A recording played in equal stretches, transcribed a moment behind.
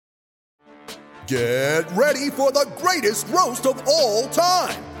Get ready for the greatest roast of all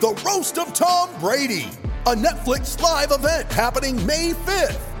time, the Roast of Tom Brady, a Netflix live event happening May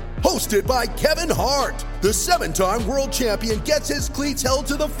 5th. Hosted by Kevin Hart, the 7-time world champion gets his cleats held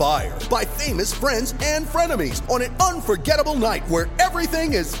to the fire by famous friends and frenemies on an unforgettable night where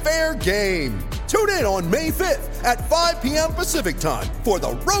everything is fair game. Tune in on May 5th at 5 p.m. Pacific time for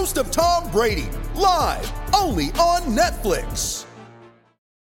the Roast of Tom Brady, live only on Netflix.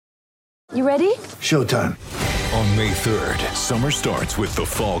 You ready? Showtime. On May 3rd, summer starts with The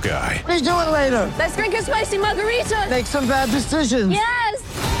Fall Guy. Let's do it later. Let's drink a spicy margarita. Make some bad decisions. Yes!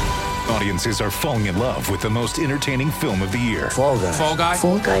 Audiences are falling in love with the most entertaining film of the year. Fall Guy. Fall Guy?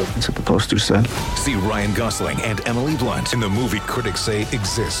 Fall Guy. That's what the poster said. See Ryan Gosling and Emily Blunt in the movie critics say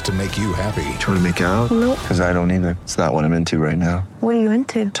exists to make you happy. Trying to make it out? Nope. Because I don't either. It's not what I'm into right now. What are you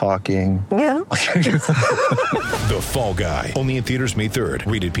into? Talking. Yeah. The Fall Guy. Only in theaters May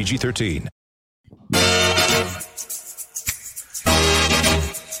 3rd. Rated PG-13.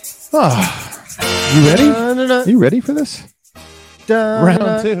 You ready? You ready for this?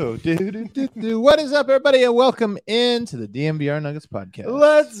 Round two. What is up, everybody, and welcome into the DMVR Nuggets podcast.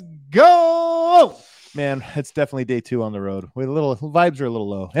 Let's go! Man, it's definitely day two on the road. Vibes are a little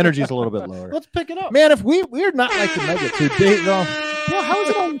low. Energy's a little bit lower. Let's pick it up. Man, if we're not like the Nuggets who how is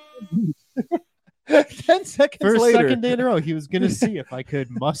it on 10 seconds For a later? second day in a row, he was going to see if I could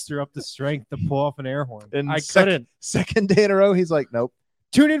muster up the strength to pull off an air horn. And I couldn't. Second day in a row, he's like, nope.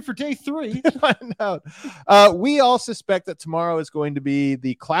 Tune in for day 3. Find out. We all suspect that tomorrow is going to be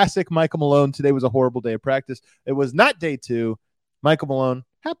the classic Michael Malone. Today was a horrible day of practice. It was not day 2. Michael Malone,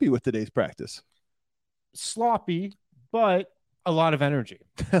 happy with today's practice. Sloppy, but a lot of energy.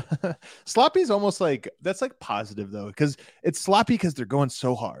 Sloppy is almost like, that's like positive though, because it's sloppy because they're going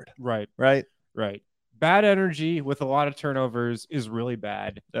so hard. Right. Right. Bad energy with a lot of turnovers is really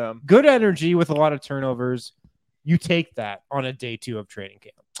bad. Um, Good energy with a lot of turnovers, you take that on a day 2 of training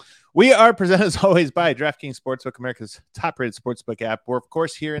camp. We are presented as always by DraftKings Sportsbook, America's top-rated sportsbook app. We're, of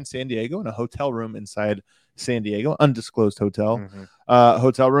course, here in San Diego in a hotel room inside San Diego, undisclosed hotel,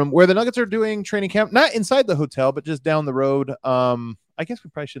 hotel room where the Nuggets are doing training camp, not inside the hotel, but just down the road. I guess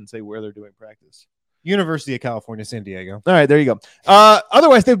we probably shouldn't say where they're doing practice. University of California, San Diego. All right, there you go.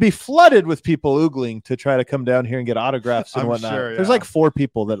 Otherwise, they'd be flooded with people oogling to try to come down here and get autographs and I'm whatnot. sure, There's yeah. like 4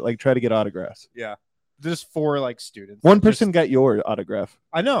 people that like try to get autographs. Yeah. Just 4 like students. One person got your autograph.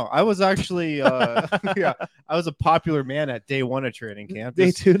 I know. I was actually, I was a popular man at day 1 of training camp.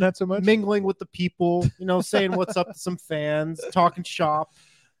 Day Just 2, not so much. mingling with the people, saying what's up to some fans, talking shop.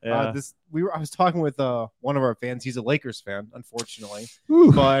 Yeah. I was talking with one of our fans. He's a Lakers fan, unfortunately,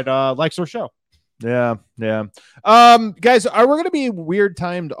 Whew. but likes our show. Yeah. Guys, we're going to be weird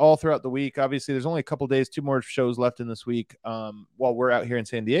timed all throughout the week. Obviously, there's only a couple days, 2 more shows left in this week while we're out here in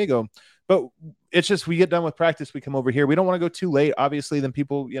San Diego. But it's just we get done with practice, we come over here. We don't want to go too late, obviously, then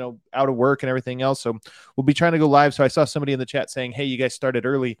people, out of work and everything else. So we'll be trying to go live. So I saw somebody in the chat saying, hey, you guys started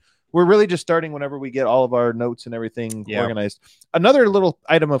early. We're really just starting whenever we get all of our notes and everything organized. Another little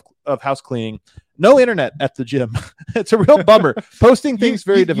item of house cleaning. No internet at the gym. It's a real bummer. Posting things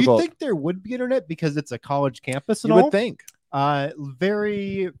very difficult. You think there would be internet because it's a college campus and You all? would think.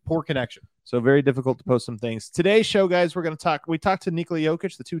 Very poor connection. So very difficult to post some things. Today's show, guys, we talked to Nikola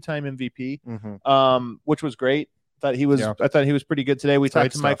Jokic, the 2-time MVP, which was great. I thought he was pretty good today. We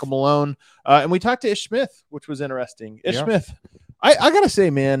talked to Michael Malone, and we talked to Ish Smith, which was interesting. Ish Smith, I gotta say,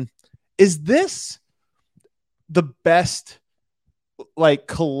 man, is this the best like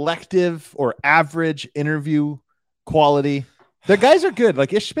collective or average interview quality? The guys are good.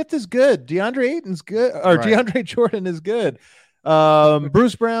 Like Ish Smith is good. DeAndre Ayton's good, or Right. DeAndre Jordan is good.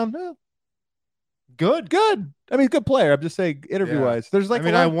 Bruce Brown, good. I mean, good player. I'm just saying, interview-wise. There's like,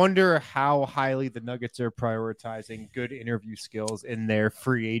 I wonder how highly the Nuggets are prioritizing good interview skills in their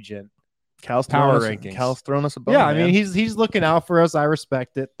free agent. Cal's power throwing rankings. Cal's throwing us a bone. Yeah, I man. mean, he's looking out for us. I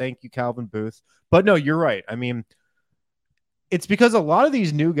respect it. Thank you, Calvin Booth. But no, you're right. I mean, it's because a lot of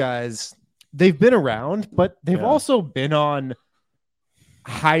these new guys, they've been around, but they've also been on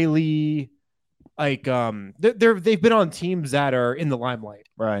highly they've been on teams that are in the limelight.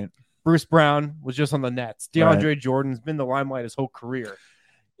 Right. Bruce Brown was just on the Nets. DeAndre Jordan's been in the limelight his whole career.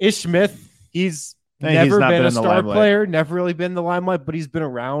 Ish Smith, he's never been a star player, never really been in the limelight, but he's been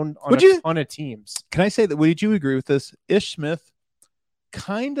around on a ton of teams. Can I say that? Would you agree with this? Ish Smith,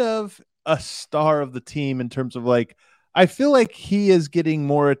 kind of a star of the team in terms of like, I feel like he is getting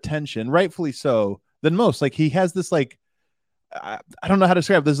more attention, rightfully so, than most. Like he has this like, I don't know how to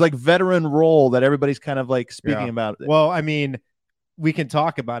describe it. There's like veteran role that everybody's kind of like speaking about. Well, I mean, we can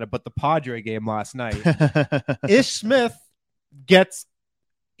talk about it, but the Padre game last night, Ish Smith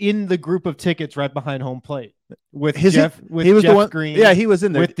in the group of tickets right behind home plate with he was Jeff the one, Green. Yeah, he was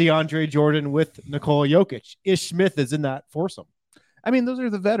in there with DeAndre Jordan, with Nikola Jokic. Ish Smith is in that foursome. I mean, those are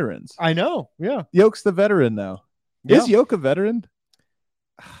the veterans. I know. Yeah. Yoke's the veteran now. Yeah. Is Yoke a veteran?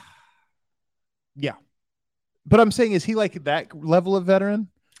 Yeah. But I'm saying, is he like that level of veteran?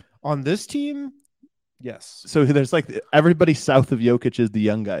 On this team? Yes. So there's like everybody south of Jokic is the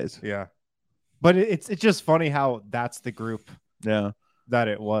young guys. Yeah. But it's just funny how that's the group. Yeah. That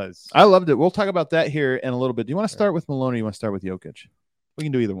it was. I loved it. We'll talk about that here in a little bit. Do you want to start with Malone or you want to start with Jokic? We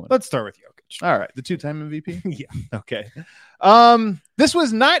can do either one. Let's start with Jokic. All right. The 2-time MVP? Yeah. Okay. This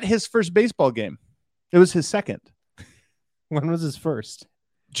was not his first baseball game. It was his second. When was his first?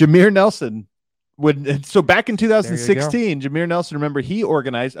 Jameer Nelson. So back in 2016, Jameer Nelson, remember, he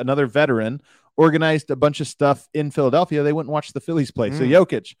organized, another veteran, organized a bunch of stuff in Philadelphia. They went and watched the Phillies play. So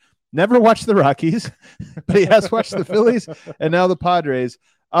Jokic never watched the Rockies, but he has watched the Phillies and now the Padres.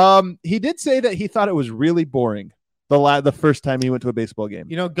 He did say that he thought it was really boring the first time he went to a baseball game.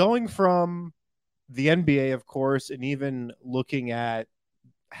 You know, going from the NBA, of course, and even looking at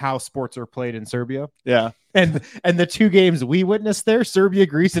how sports are played in Serbia. Yeah. And the two games we witnessed there, Serbia,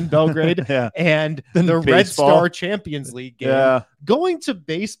 Greece, and Belgrade, yeah. and the Red Star Champions League game. Yeah. Going to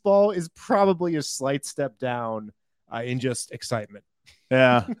baseball is probably a slight step down in just excitement.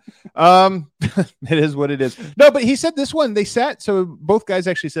 Yeah. It is what it is. No, but he said this one, they sat, so both guys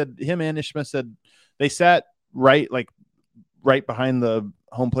actually said, him and Ish Smith said they sat right behind the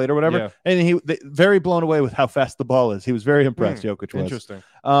home plate or whatever. Yeah. And they very blown away with how fast the ball is. He was very impressed. Jokic was. Interesting.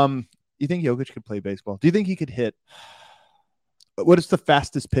 You think Jokic could play baseball? Do you think he could hit? What is the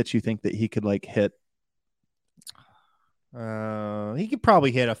fastest pitch you think that he could like hit? He could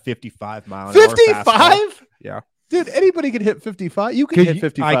probably hit a 55 mile. 55? Yeah. Dude, anybody could hit 55. You could hit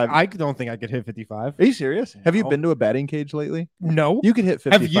 55. I don't think I could hit 55. Are you serious? No. Have you been to a batting cage lately? No. You could hit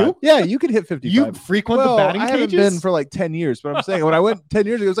 55. Have you? Yeah, you could hit 55. You frequent the batting cages? I haven't been for like 10 years, but I'm saying when I went 10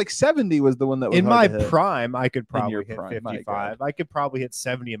 years ago, it was like 70 was the one that was in my hard to hit. prime. I could probably hit prime, 55. I could probably hit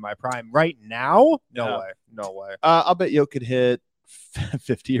 70 in my prime. Right now, no way. I'll bet Yoke could hit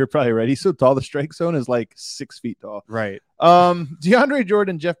 50. You're probably right. He's so tall. The strike zone is like 6 feet tall. Right. DeAndre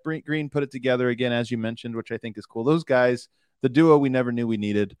Jordan, Jeff Green put it together again, as you mentioned, which I think is cool. Those guys, the duo we never knew we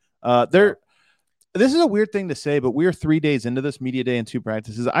needed. This is a weird thing to say, but we're 3 days into this media day and 2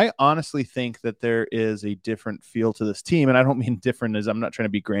 practices. I honestly think that there is a different feel to this team. And I don't mean different as I'm not trying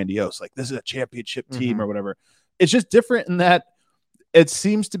to be grandiose. Like this is a championship team or whatever. It's just different in that it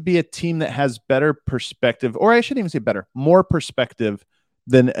seems to be a team that has better perspective, or I shouldn't even say better, more perspective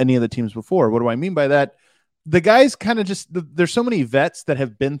than any of the teams before. What do I mean by that? The guys kind of there's so many vets that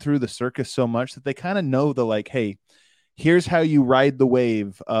have been through the circus so much that they kind of know the like, hey, here's how you ride the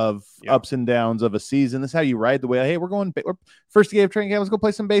wave of ups and downs of a season. This is how you ride the wave. Hey, we're first game of training camp. Let's go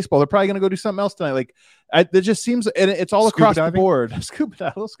play some baseball. They're probably going to go do something else tonight. Like it just seems, and it's all across the board.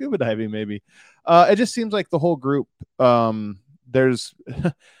 Scuba diving, maybe. It just seems like the whole group.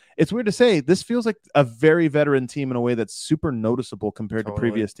 It's weird to say. This feels like a very veteran team in a way that's super noticeable compared to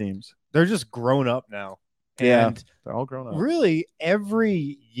previous teams. They're just grown up now. Yeah, and they're all grown up. Really,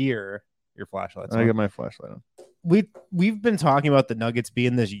 every year, your flashlights. I got my flashlight on. We've been talking about the Nuggets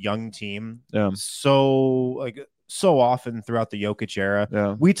being this young team, so often throughout the Jokic era.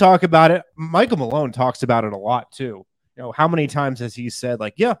 Yeah. We talk about it. Michael Malone talks about it a lot too. You know, how many times has he said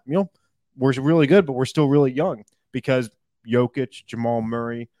like, yeah, you know, we're really good, but we're still really young because Jokic, Jamal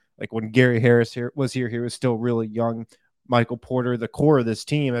Murray, like when Gary Harris was here, he was still really young. Michael Porter, the core of this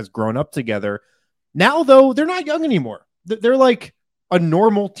team has grown up together. Now, though, they're not young anymore. They're like a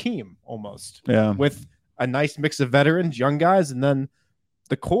normal team almost. Yeah. With a nice mix of veterans, young guys, and then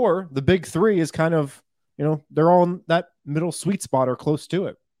the core, the big three, is kind of, you know, they're all in that middle sweet spot or close to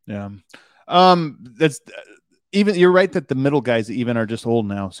it. Yeah. That's even, you're right that the middle guys even are just old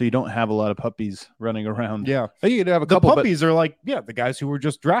now, so you don't have a lot of puppies running around. Yeah. You could have a couple. The puppies are like, the guys who were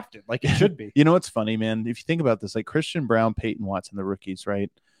just drafted, like it should be. You know what's funny, man? If you think about this, like Christian Brown, Peyton Watson, the rookies, right?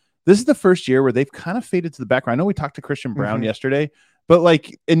 This is the first year where they've kind of faded to the background. I know we talked to Christian Brown yesterday, but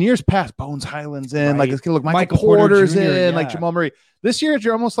like in years past, Bones Highland's in, like it's gonna look Michael Porter's in, like Jamal Murray. This year,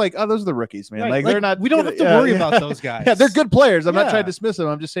 you're almost like, oh, those are the rookies, man. Like they're not. We don't have to worry about those guys. Yeah, they're good players. I'm not trying to dismiss them.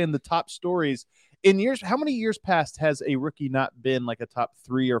 I'm just saying the top stories in years. How many years past has a rookie not been like a top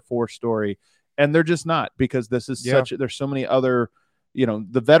 3 or 4 story? And they're just not, because this is there's so many other, you know,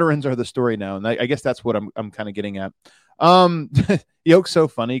 the veterans are the story now. And I guess that's what I'm kind of getting at. Yoke's so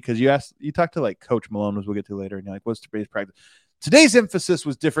funny because you talked to like Coach Malone, as we'll get to later, and you're like, what's today's practice? Today's emphasis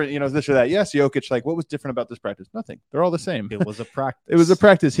was different, you know, this or that. Yes, Jokic, like, what was different about this practice? Nothing. They're all the same. It was a practice. It was a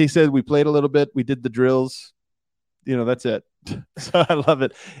practice. He said we played a little bit. We did the drills. that's it. So I love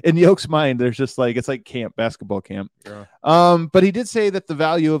it. In Yoke's mind, there's just like, it's like basketball camp. Yeah. But he did say that the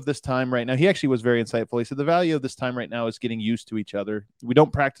value of this time right now, he actually was very insightful. He said the value of this time right now is getting used to each other. We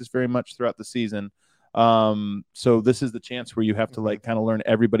don't practice very much throughout the season. So this is the chance where you have to like kind of learn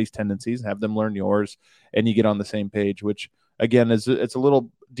everybody's tendencies, have them learn yours, and you get on the same page, which again it's a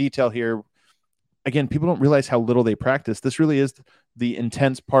little detail here. Again, people don't realize how little they practice. This really is the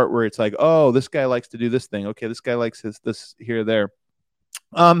intense part where it's like, oh, this guy likes to do this thing. Okay, this guy likes this here, there.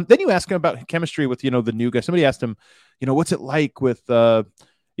 Then you ask him about chemistry with, the new guy. Somebody asked him, what's it like with, some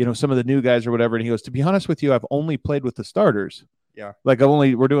of the new guys or whatever. And he goes, to be honest with you, I've only played with the starters. Yeah. Like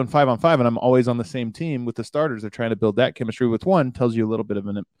we're doing 5-on-5 and I'm always on the same team with the starters. They're trying to build that chemistry with one. Tells you a little bit of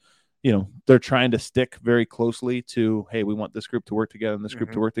they're trying to stick very closely to, hey, we want this group to work together and this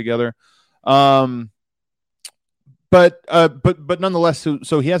group to work together. But nonetheless,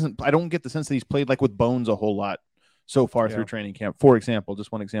 so he hasn't, I don't get the sense that he's played like with Bones a whole lot so far through training camp, for example,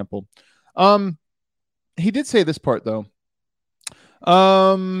 just one example. He did say this part though,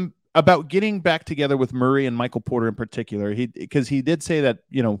 about getting back together with Murray and Michael Porter in particular. Because he did say that,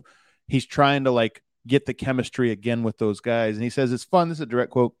 he's trying to like get the chemistry again with those guys. And he says, it's fun. This is a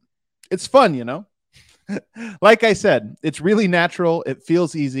direct quote. It's fun, like I said, it's really natural. It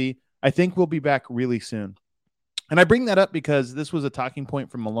feels easy. I think we'll be back really soon. And I bring that up because this was a talking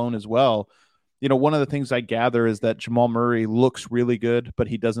point from Malone as well. One of the things I gather is that Jamal Murray looks really good, but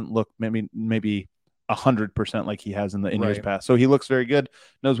he doesn't look maybe 100% like he has in years past. So he looks very good,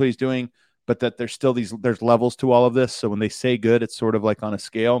 knows what he's doing, but that there's still there's levels to all of this. So when they say good, it's sort of like on a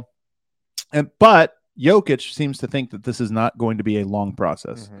scale. But Jokic seems to think that this is not going to be a long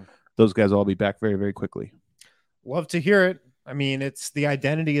process. Those guys will all be back very, very quickly. Love to hear it. I mean, it's the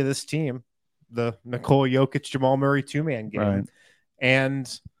identity of this team, the Nikola Jokic, Jamal Murray 2-man game. Right. And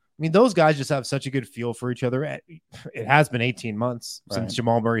I mean, those guys just have such a good feel for each other. It has been 18 months since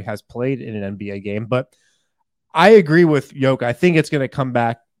Jamal Murray has played in an NBA game, but I agree with Yoke. I think it's going to come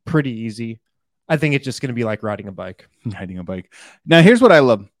back pretty easy. I think it's just going to be like riding a bike. Now, here's what I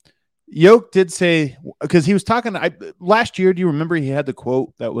love. Yoke did say, because he was talking last year, do you remember he had the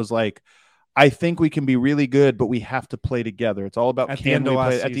quote that was like, I think we can be really good, but we have to play together. It's all about at the end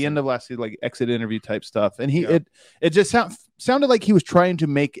of last season, like exit interview type stuff. And it just sounded like he was trying to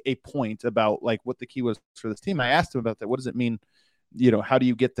make a point about like what the key was for this team. I asked him about that. What does it mean? How do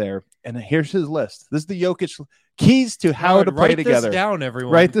you get there? And here's his list. This is the Jokic keys to how to play together. Write this down,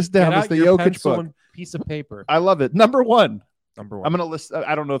 everyone. Write this down. It's the Jokic book. Piece of paper. I love it. Number one. I'm going to list.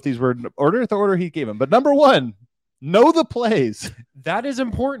 I don't know if these were in order, the order he gave him, but number one, know the plays. That is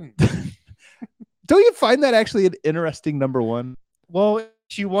important. Don't you find that actually an interesting number one? Well,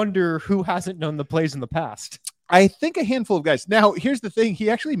 you wonder who hasn't known the plays in the past. I think a handful of guys. Now, here's the thing. He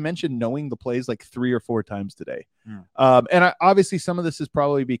actually mentioned knowing the plays like 3 or 4 times today. And obviously some of this is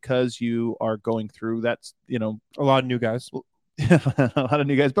probably because you are going through that's, a lot of new guys. A lot of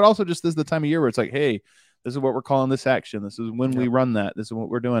new guys, but also just this is the time of year where it's like, hey, this is what we're calling this action. This is when we run that. This is what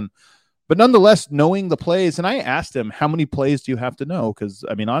we're doing. But nonetheless, knowing the plays, and I asked him, how many plays do you have to know? Because,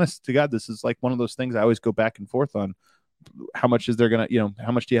 I mean, honest to God, this is like one of those things I always go back and forth on. How much is there going to,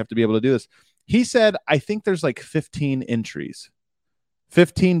 how much do you have to be able to do this? He said, I think there's like 15 entries,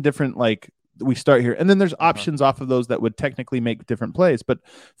 15 different, like we start here. And then there's options off of those that would technically make different plays. But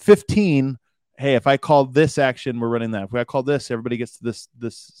 15, hey, if I call this action, we're running that. If I call this, everybody gets to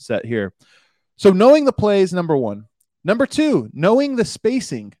this set here. So knowing the plays, number one. Number two, knowing the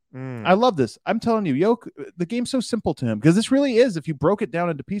spacing. I love this. I'm telling you, Yoke, the game's so simple to him because this really is, if you broke it down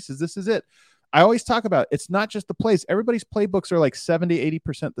into pieces, this is it. I always talk about it's not just the plays. Everybody's playbooks are like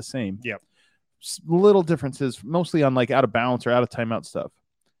 70-80% the same. Yeah. Little differences, mostly on like out of bounds or out of timeout stuff.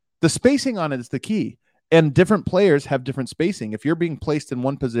 The spacing on it is the key. And different players have different spacing. If you're being placed in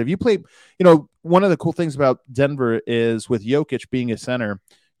one position, if you play, one of the cool things about Denver is with Jokic being a center,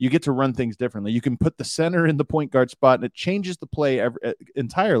 you get to run things differently. You can put the center in the point guard spot and it changes the play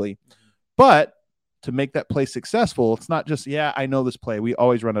entirely. But to make that play successful, it's not just, I know this play. We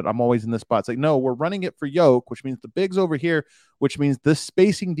always run it. I'm always in this spot. It's like, no, we're running it for Yoke, which means the big's over here, which means this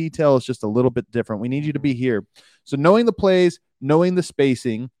spacing detail is just a little bit different. We need you to be here. So knowing the plays, knowing the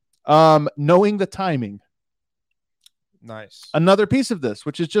spacing, knowing the timing. Nice. Another piece of this,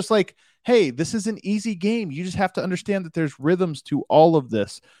 which is just like, hey, this is an easy game. You just have to understand that there's rhythms to all of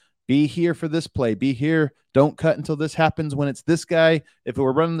this. Be here for this play. Be here. Don't cut until this happens when it's this guy. If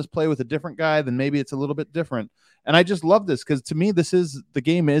we're running this play with a different guy, then maybe it's a little bit different. And I just love this because to me, the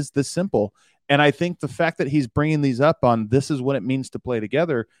game is this simple. And I think the fact that he's bringing these up on this is what it means to play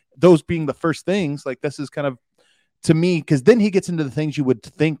together, those being the first things, like this is kind of, to me, because then he gets into the things you would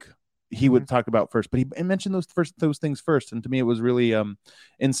think he would talk about first, but he mentioned those things first. And to me, it was really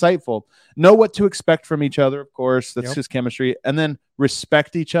insightful. Know what to expect from each other. Of course, that's just chemistry. And then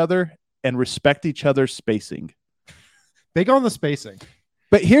respect each other and respect each other's spacing. Big on the spacing.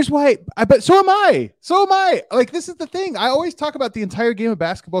 But here's why. But so am I. Like, this is the thing. I always talk about the entire game of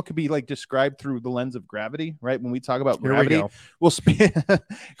basketball could be like described through the lens of gravity, right? When we talk about gravity,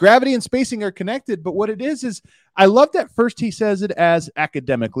 gravity and spacing are connected. But what it is I love that first he says it as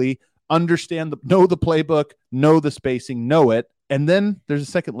academically, know the playbook, know the spacing, know it. And then there's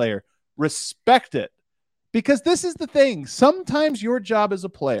a second layer, respect it. Because this is the thing. Sometimes your job as a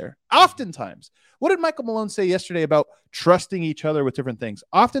player, oftentimes, what did Michael Malone say yesterday about trusting each other with different things?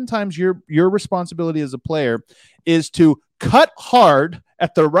 Oftentimes, your responsibility as a player is to cut hard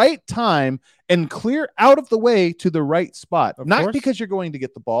at the right time and clear out of the way to the right spot. Not because you're going to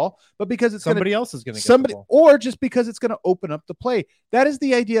get the ball, but because it's somebody else is going to get the ball. Or just because it's going to open up the play. That is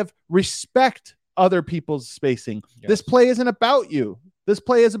the idea of respect other people's spacing. Yes. This play isn't about you. This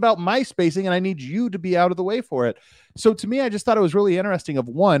play is about my spacing, and I need you to be out of the way for it. So to me, I just thought it was really interesting of,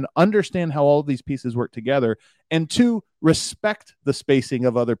 one, understand how all of these pieces work together, and two, respect the spacing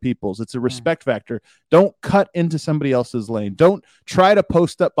of other people's. It's a respect factor. Don't cut into somebody else's lane. Don't try to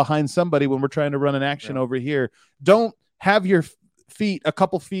post up behind somebody when we're trying to run an action over here. Don't have your feet a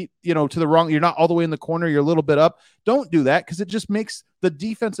couple feet, to the wrong. You're not all the way in the corner. You're a little bit up. Don't do that, because it just makes the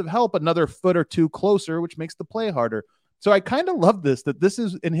defensive help another foot or two closer, which makes the play harder. So I kind of love that this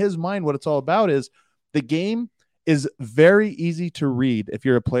is, in his mind, what it's all about is the game is very easy to read if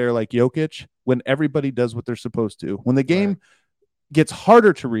you're a player like Jokic when everybody does what they're supposed to. When the game gets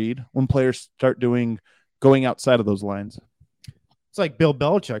harder to read when players start going outside of those lines. It's like Bill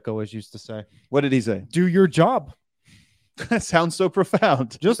Belichick always used to say. What did he say? Do your job. That sounds so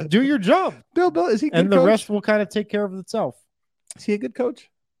profound. Just do your job. Bill, is he a good and the coach? rest will kind of take care of itself. Is he a good coach?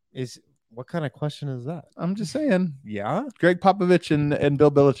 What kind of question is that? I'm just saying. Yeah. Greg Popovich and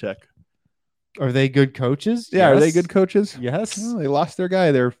Bill Belichick. Are they good coaches? Yeah. Yes. Are they good coaches? Yes. Well, they lost their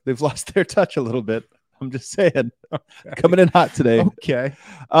guy there. They've lost their touch a little bit. I'm just saying. Okay. Coming in hot today. Okay.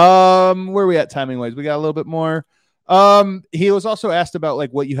 Where are we at timing wise? We got a little bit more. He was also asked about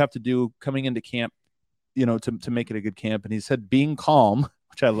like what you have to do coming into camp, to make it a good camp. And he said being calm,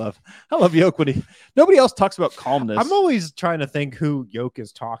 which I love. I love Yoke when nobody else talks about calmness. I'm always trying to think who Yoke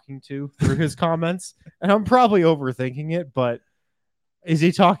is talking to through his comments, and I'm probably overthinking it, but is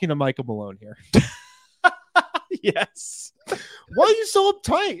he talking to Michael Malone here? Yes. Why are you so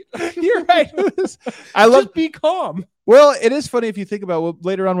uptight? You're right. I love Just be calm. Well, it is funny if you think about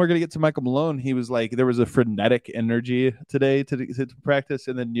later on, we're going to get to Michael Malone. He was like, there was a frenetic energy today to practice.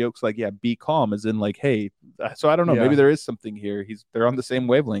 And then Yoke's like, yeah, be calm, as in like, hey, so I don't know, maybe there is something here. They're on the same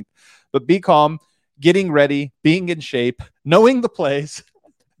wavelength, but be calm, getting ready, being in shape, knowing the plays.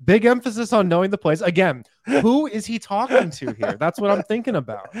 Big emphasis on knowing the plays. Again, who is he talking to here? That's what I'm thinking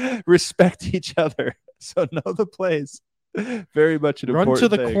about. Respect each other. So know the plays. Very much an important thing. Run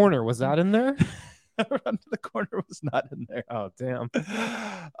to the thing. Corner. Was that in there? Run to the corner was not in there. Oh, damn.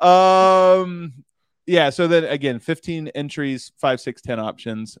 Yeah. So then again, 15 entries, 5, 6, 10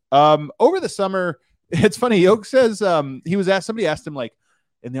 options. Over the summer, it's funny. Yoke says somebody asked him like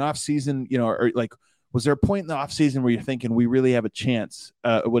in the off season, or like, was there a point in the off season where you're thinking we really have a chance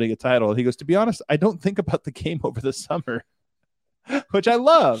at winning a title? And he goes, to be honest, I don't think about the game over the summer. Which I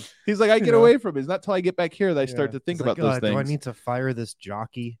love. He's like, I get away from it. It's not till I get back here that I start to think about those things. Do I need to fire this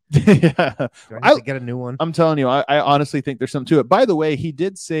jockey? Yeah. Do I need to get a new one? I'm telling you, I honestly think there's something to it. By the way, he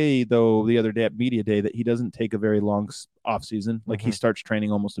did say, though, the other day at Media Day that he doesn't take a very long off season. Like he starts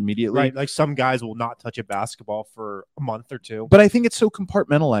training almost immediately. Right. Like some guys will not touch a basketball for a month or two. But I think it's so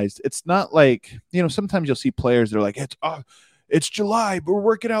compartmentalized. It's not like, sometimes you'll see players, they're like, it's July, but we're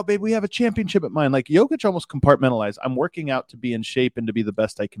working out, babe. We have a championship at mine. Like Jokic almost compartmentalized. I'm working out to be in shape and to be the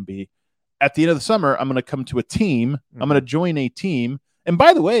best I can be. At the end of the summer, I'm going to come to a team. I'm going to join a team. And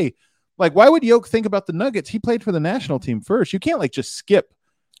by the way, like, why would Yoke think about the Nuggets? He played for the national team first. You can't like just skip.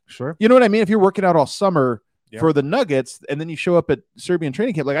 Sure. You know what I mean? If you're working out all summer for the Nuggets and then you show up at Serbian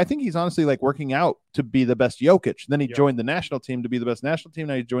training camp, like I think he's honestly like working out to be the best Jokic. Then he joined the national team to be the best national team.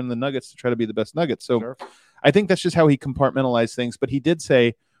 Now he's joining the Nuggets to try to be the best Nuggets. So I think that's just how he compartmentalized things. But he did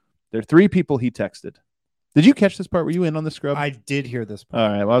say there are 3 people he texted. Did you catch this part? Were you in on the scrub? I did hear this part.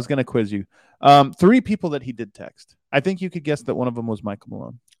 All right. Well, I was going to quiz you. 3 people that he did text. I think you could guess that one of them was Michael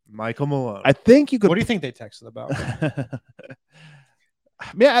Malone. Michael Malone. I think you could. What do you think they texted about?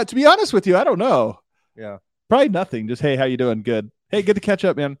 Yeah, to be honest with you, I don't know. Yeah. Probably nothing. Just, hey, how you doing? Good. Hey, good to catch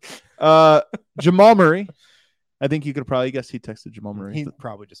up, man. Jamal Murray. I think you could probably guess he texted Jamal Murray. He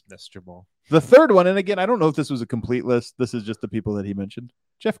probably just missed Jamal. The third one, and again, I don't know if this was a complete list. This is just the people that he mentioned.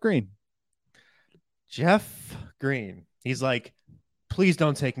 Jeff Green. Jeff Green. He's like, please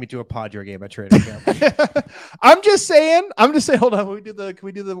don't take me to a Padre game at training camp. I'm just saying. Hold on. Can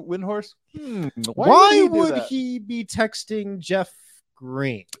we do the wind horse? Why would he be texting Jeff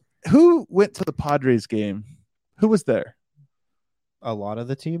Green? Who went to the Padres game? Who was there? A lot of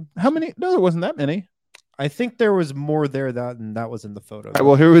the team. How many? No, there wasn't that many. I think there was more there than that was in the photo. Right,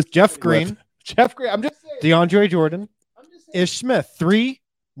 well, here was Jeff Green. Jeff Green. I'm just saying. DeAndre Jordan. Ish Smith. 3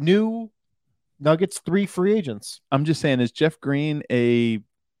 new Nuggets, 3 free agents. I'm just saying, is Jeff Green a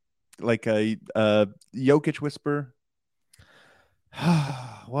Jokic whisperer?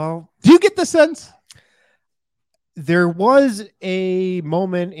 Well, do you get the sense? There was a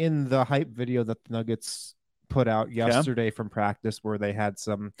moment in the hype video that the Nuggets put out yesterday from practice where they had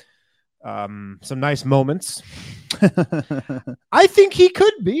some nice moments. I think he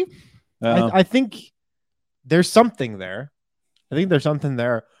could be. I think there's something there.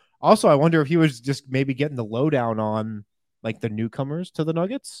 Also, I wonder if he was just maybe getting the lowdown on like the newcomers to the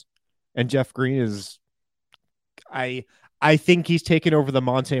Nuggets, and Jeff Green is. I think he's taken over the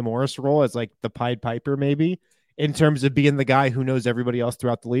Monte Morris role as like the Pied Piper, maybe in terms of being the guy who knows everybody else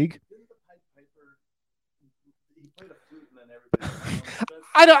throughout the league.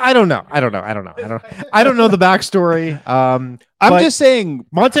 I don't know. I don't know the backstory. I'm just saying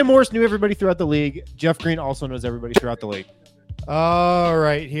Monte Morris knew everybody throughout the league. Jeff Green also knows everybody throughout the league. All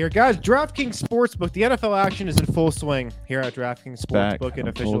right, here, guys. DraftKings Sportsbook. The NFL action is in full swing here at DraftKings Sportsbook, an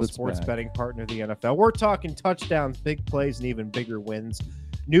official sports betting partner of the NFL. We're talking touchdowns, big plays, and even bigger wins.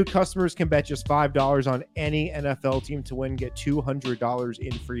 New customers can bet just $5 on any NFL team to win. Get $200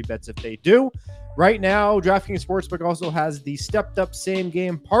 in free bets if they do. Right now, DraftKings Sportsbook also has the stepped-up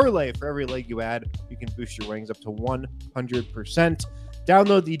same-game parlay. For every leg you add, you can boost your winnings up to 100%.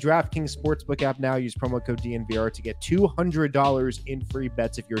 Download the DraftKings Sportsbook app now. Use promo code DNVR to get $200 in free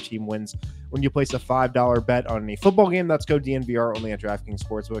bets if your team wins when you place a $5 bet on any football game. That's code DNVR only at DraftKings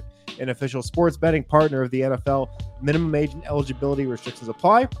Sportsbook, an official sports betting partner of the NFL. Minimum age and eligibility restrictions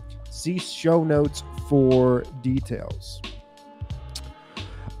apply. See show notes for details.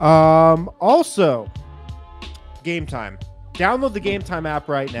 Also, Game Time. Download the Game Time app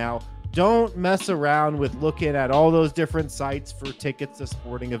right now. Don't mess around with looking at all those different sites for tickets to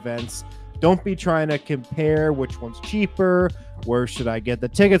sporting events. Don't be trying to compare which one's cheaper. Where should I get the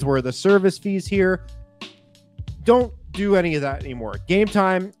tickets? Where are the service fees here? Don't do any of that anymore. Game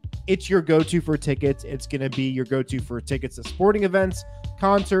Time, it's your go-to for tickets. It's going to be your go-to for tickets to sporting events,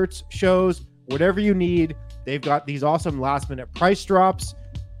 concerts, shows, whatever you need. They've got these awesome last-minute price drops.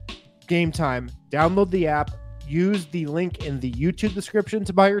 Game Time. Download the app. Use the link in the YouTube description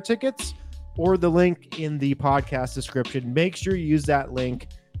to buy your tickets or the link in the podcast description. Make sure you use that link.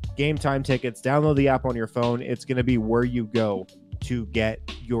 Game Time tickets. Download the app on your phone. It's going to be where you go to get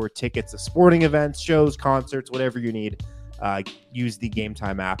your tickets to sporting events, shows, concerts, whatever you need. Use the Game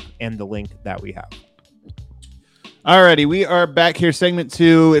Time app and the link that we have. Alrighty, we are back here, segment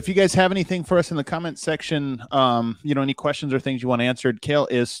 2. If you guys have anything for us in the comment section, any questions or things you want answered, Kale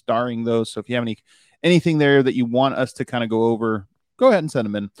is starring those. So if you have anything there that you want us to kind of go over, go ahead and send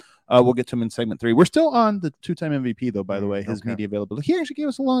them in. We'll get to them in segment 3. We're still on the 2-time MVP, though, by the way, his media availability. He actually gave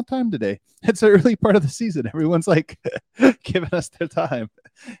us a long time today. It's the early part of the season. Everyone's like giving us their time.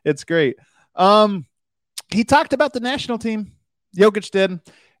 It's great. He talked about the national team. Jokic did.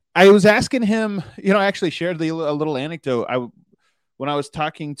 I was asking him, I actually shared a little anecdote. When I was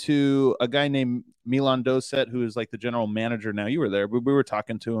talking to a guy named Milan Doset, who is like the general manager now, you were there. We were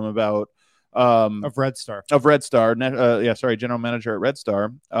talking to him about of Red Star, general manager at Red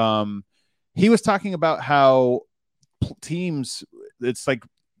Star. He was talking about how teams, it's like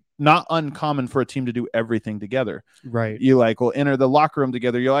not uncommon for a team to do everything together. Right. You will enter the locker room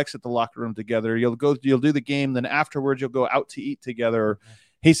together. You'll exit the locker room together. You'll do the game. Then afterwards you'll go out to eat together.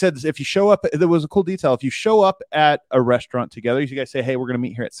 He said, if you show up, there was a cool detail. If you show up at a restaurant together, you guys say, hey, we're going to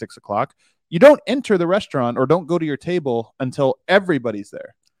meet here at 6:00. You don't enter the restaurant or don't go to your table until everybody's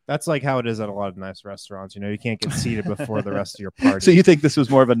there. That's like how it is at a lot of nice restaurants. You can't get seated before the rest of your party. So you think this was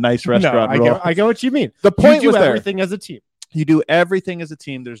more of a nice restaurant? No, I get what you mean. The point was everything as a team. You do everything as a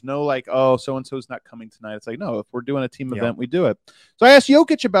team. There's no like, oh, so-and-so's not coming tonight. It's like, no, if we're doing a team event, we do it. So I asked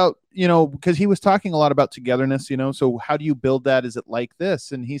Jokic about, because he was talking a lot about togetherness, so how do you build that? Is it like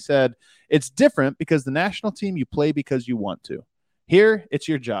this? And he said, it's different because the national team, you play because you want to. Here, it's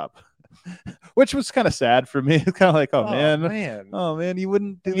your job. Which was kind of sad for me. It's kind of like, oh man, you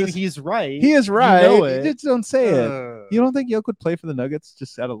wouldn't do this. He's right. He is right. You just don't say it. You don't think Jokic would play for the Nuggets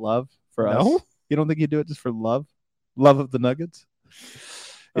just out of love for us? You don't think he'd do it just for love of the Nuggets?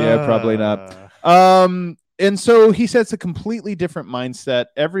 Yeah, probably not. And so he says a completely different mindset.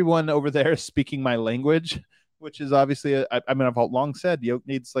 Everyone over there is speaking my language, which is obviously, I've long said Yoke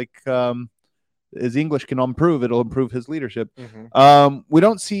needs his English can improve. It'll improve his leadership. Mm-hmm. We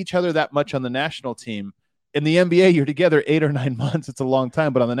don't see each other that much on the national team. In the NBA, you're together 8 or 9 months. It's a long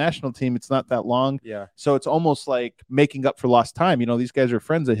time, but on the national team, it's not that long. Yeah. So it's almost like making up for lost time. These guys are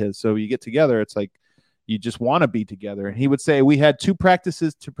friends of his. So you get together. It's like you just want to be together. And he would say, we had 2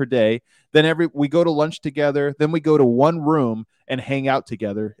 practices per day. Then we go to lunch together. Then we go to one room and hang out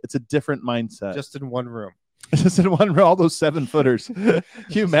together. It's a different mindset. Just in one room. Just in one room, all those 7-footers. Can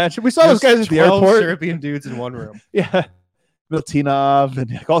you imagine? We saw those guys at the airport. Serbian dudes in one room. Yeah. Miltinov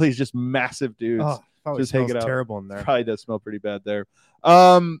and all these just massive dudes. Oh. Probably just hanging out. Terrible in there. Probably does smell pretty bad there.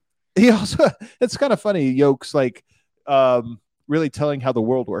 He also, it's kind of funny. Yoke's really telling how the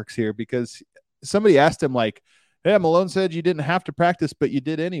world works here, because somebody asked him hey, Malone said you didn't have to practice, but you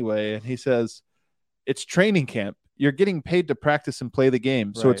did anyway. And he says, it's training camp. You're getting paid to practice and play the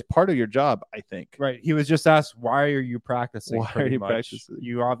game. So it's part of your job, I think. Right. He was just asked, why are you practicing? Why are you practicing?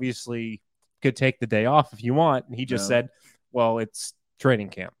 You obviously could take the day off if you want. And he just said, well, it's training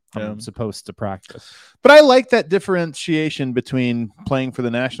camp. I'm supposed to practice. But I like that differentiation between playing for the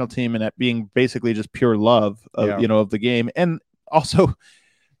national team and that being basically just pure love of the game. And also,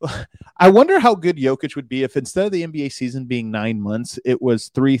 I wonder how good Jokic would be if instead of the NBA season being 9 months, it was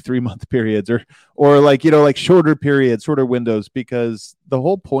 3-month periods or shorter periods, shorter windows, because the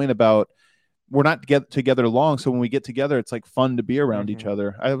whole point about we're not together long. So when we get together, it's fun to be around each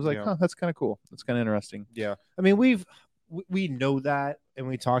other. I was that's kind of cool. That's kind of interesting. Yeah. I mean, we know that. And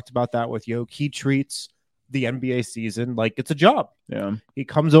we talked about that with Yoke. He treats the NBA season like it's a job. Yeah. He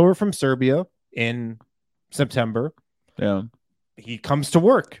comes over from Serbia in September. Yeah. He comes to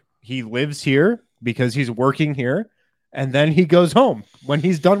work. He lives here because he's working here. And then he goes home when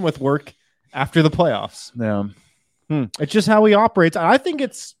he's done with work after the playoffs. Yeah. It's just how he operates. I think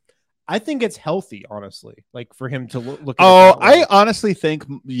it's healthy, honestly, for him to look at I honestly think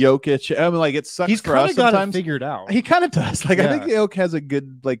Jokic, it sucks he's for us sometimes. Figured out. He kind of does. I think Jokic has a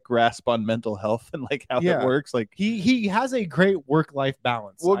good grasp on mental health and how that works. He has a great work-life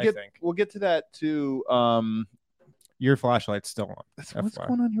balance. We'll get to that too. Your flashlight's still on. What's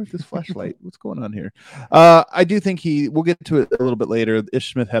going on here with this flashlight? What's going on here? I do think we'll get to it a little bit later.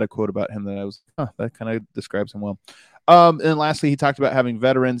 Ish Smith had a quote about him that that kind of describes him well. And lastly, he talked about having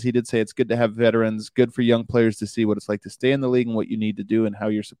veterans. He did say it's good to have veterans, good for young players to see what it's like to stay in the league and what you need to do and how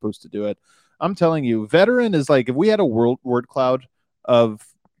you're supposed to do it. I'm telling you, veteran is if we had a word cloud of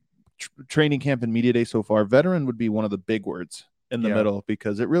training camp and media day so far, veteran would be one of the big words in the middle,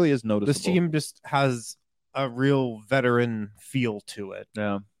 because it really is noticeable. This team just has a real veteran feel to it.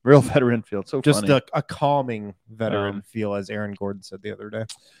 Yeah, real veteran feel. So just funny. a calming veteran feel, as Aaron Gordon said the other day.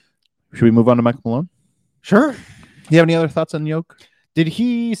 Should we move on to Michael Malone? Sure. Do you have any other thoughts on Yoke? Did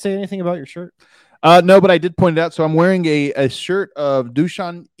he say anything about your shirt? No, but I did point it out. So I'm wearing a shirt of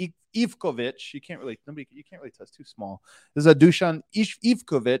Dusan Ivkovic. You can't really tell. It's too small. This is a Dusan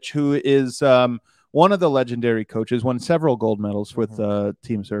Ivkovic, who is one of the legendary coaches, won several gold medals with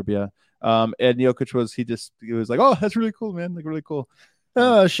Team Serbia. And Jokic he was like, oh, that's really cool, man. Really cool.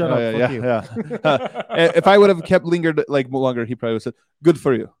 Shut up. Yeah. If I would have lingered longer, he probably would have said, good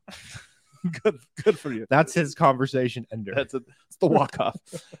for you. Good for you. That's his conversation ender. It's the walk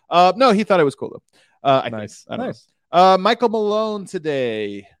off. No, he thought it was cool though. Nice. Michael Malone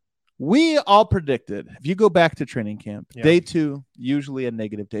today. We all predicted, if you go back to training camp, day 2, usually a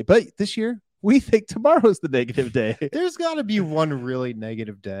negative day. But this year, we think tomorrow's the negative day. There's got to be one really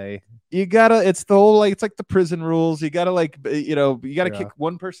negative day. It's the whole, it's like the prison rules. You got to, kick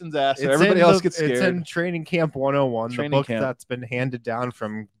one person's ass so everybody else gets scared. It's in Training Camp 101, the book that's been handed down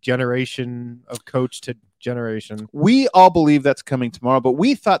from generation of coach to generation. We all believe that's coming tomorrow, but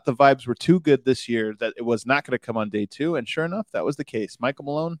we thought the vibes were too good this year that it was not going to come on day 2. And sure enough, that was the case. Michael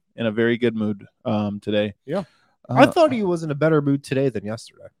Malone in a very good mood today. Yeah. I thought he was in a better mood today than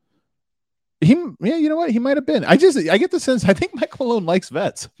yesterday. You know what? He might have been. I get the sense, I think Michael Malone likes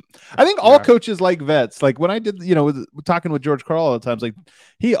vets. I think all coaches like vets. When I did, talking with George Karl all the times,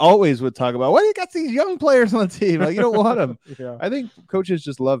 he always would talk about, why you got these young players on the team? You don't want them. Yeah. I think coaches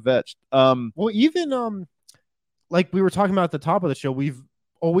just love vets. Well, even like we were talking about at the top of the show, we've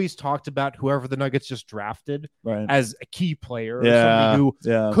always talked about whoever the Nuggets just drafted as a key player, or somebody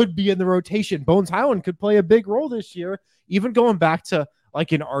who could be in the rotation. Bones Highland could play a big role this year, even going back to an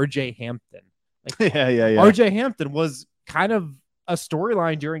RJ Hampton. RJ Hampton was kind of a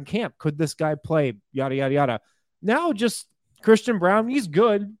storyline during camp. Could this guy play? Yada, yada, yada. Now just Christian Braun, he's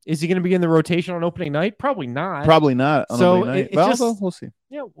good. Is he going to be in the rotation on opening night? Probably not. On opening night. We'll see.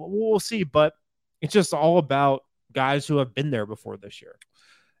 Yeah, we'll see. But It's just all about guys who have been there before this year.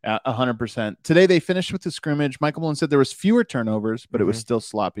 100%. Today they finished with the scrimmage. Michael Malone said there was fewer turnovers, but it was still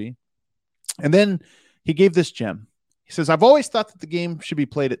sloppy. And then he gave this gem. He says, I've always thought that the game should be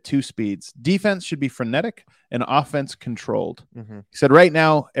played at 2 speeds. Defense should be frenetic and offense controlled. He said, right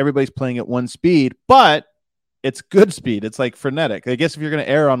now, everybody's playing at 1 speed, but it's good speed. It's like frenetic. I guess if you're going to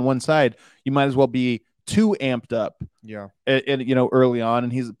err on one side, you might as well be too amped up. Yeah. And early on.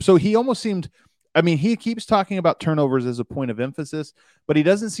 And he almost seemed, he keeps talking about turnovers as a point of emphasis, but he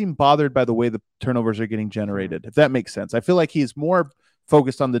doesn't seem bothered by the way the turnovers are getting generated, if that makes sense. I feel like he's more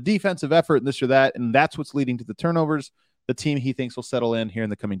focused on the defensive effort and this or that, and that's what's leading to the turnovers. The team he thinks will settle in here in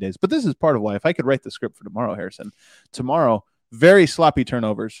the coming days. But this is part of why, if I could write the script for tomorrow, Harrison, tomorrow, very sloppy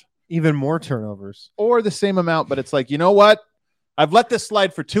turnovers. Even more turnovers. Or the same amount, but it's like, you know what? I've let this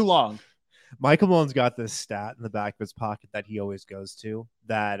slide for too long. Michael Malone's got this stat in the back of his pocket that he always goes to,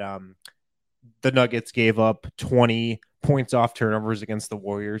 that the Nuggets gave up 20 points off turnovers against the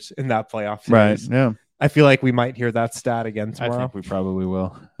Warriors in that playoff series. Right, yeah. I feel like we might hear that stat again tomorrow. I think we probably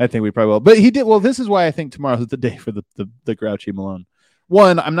will. But he did. Well, this is why I think tomorrow is the day for the grouchy Malone.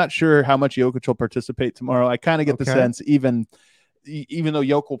 One, I'm not sure how much Jokic will participate tomorrow. I kind of get the sense, even though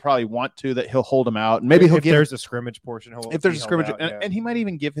Jokic will probably want to, that he'll hold him out. And maybe there's a scrimmage portion. If there's a scrimmage, and he might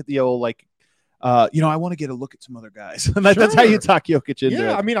even give it the old, I want to get a look at some other guys. That's how you talk Jokic into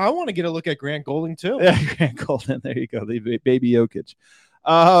it. I want to get a look at Grant Golden too. Yeah, Grant Golden. There you go. The baby Jokic.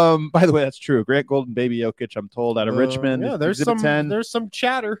 By the way, that's true. Grant Golden, baby Jokic, I'm told, out of Richmond. Yeah, there's some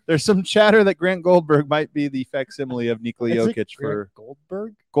chatter. There's some chatter that Grant Goldberg might be the facsimile of Nikola Jokic for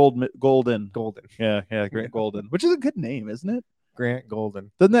Goldberg. Golden. Yeah, Grant Golden, which is a good name, isn't it? Grant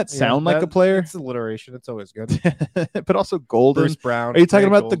Golden. Doesn't that sound like a player? It's alliteration. It's always good. But also Golden. Bruce Brown. Are you talking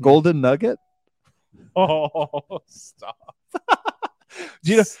about the Golden Nugget? Oh, stop.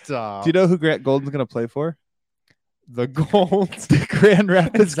 Do you know who Grant Golden's going to play for? The Gold. The Grand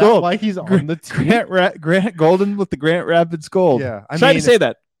Rapids Gold. Why he's on the team? Grant Golden with the Grand Rapids Gold. Yeah. Trying to say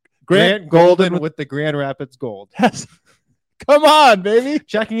that. Grant Golden with the Grand Rapids Gold. Yes. Come on, baby.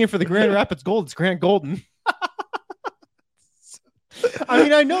 Checking in for the Grand Rapids Gold. It's Grant Golden.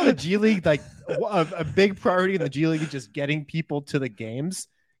 I know the G League, a big priority in the G League is just getting people to the games.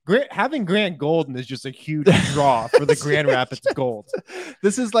 Having Grant Golden is just a huge draw for the Grand Rapids Gold.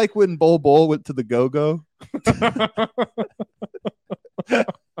 This is like when Bol went to the Go-Go.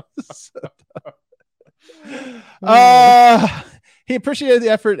 He appreciated the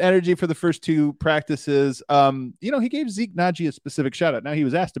effort and energy for the first 2 practices. He gave Zeke Naji a specific shout out. Now, he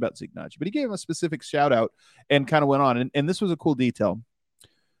was asked about Zeke Naji, but he gave him a specific shout out and kind of went on. And this was a cool detail.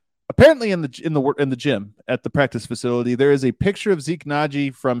 Apparently, in the gym at the practice facility, there is a picture of Zeke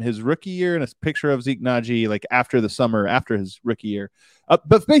Naji from his rookie year and a picture of Zeke Naji after the summer after his rookie year,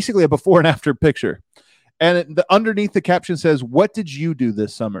 but basically a before and after picture. And underneath the caption says, "What did you do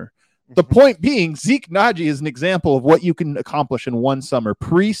this summer?" The point being, Zeke Naji is an example of what you can accomplish in one summer.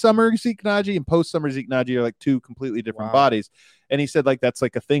 Pre-summer Zeke Naji and post-summer Zeke Naji are 2 completely different bodies. And he said that's a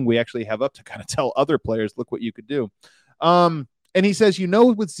thing we actually have up to kind of tell other players, look what you could do. And he says,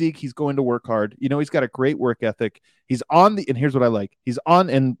 with Zeke, he's going to work hard. He's got a great work ethic. He's on and here's what I like. He's on,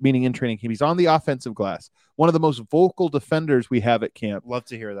 and meaning in training camp, he's on the offensive glass. One of the most vocal defenders we have at camp. Love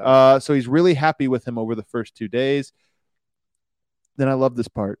to hear that. So he's really happy with him over the first 2 days. Then I love this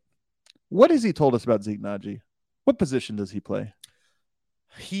part. What has he told us about Zeke Naji? What position does he play?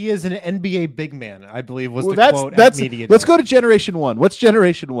 He is an NBA big man, I believe was the quote at media. Let's go to Generation 1. What's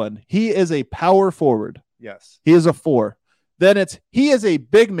Generation 1? He is a power forward. Yes. He is a 4. Then he is a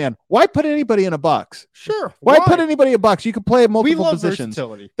big man. Why put anybody in a box? Sure. Why put anybody in a box? You can play multiple positions.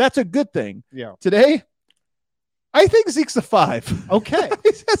 Versatility. That's a good thing. Yeah. Today, I think Zeke's a 5. Okay.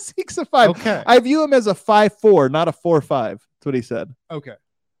 Zeke's a 5. Okay. I view him as a 5'4", not a 4'5". That's what he said. Okay.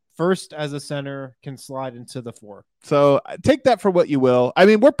 First, as a center, can slide into the 4. So take that for what you will.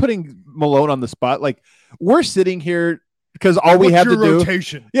 We're putting Malone on the spot. We're sitting here because all we have to do.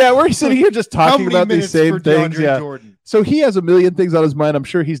 Rotation? Yeah, we're sitting here just talking about these same things. Yeah. Jordan? So he has a million things on his mind. I'm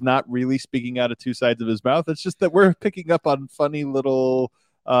sure he's not really speaking out of 2 sides of his mouth. It's just that we're picking up on funny little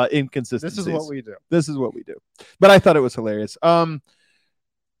inconsistencies. This is what we do. This is what we do. But I thought it was hilarious.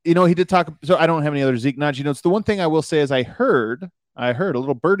 He did talk. So I don't have any other Zeke Naji notes. The one thing I will say is I heard a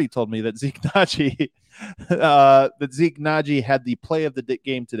little birdie told me that Zeke Naji had the play of the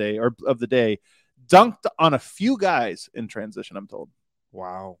game today, or of the day, dunked on a few guys in transition, I'm told.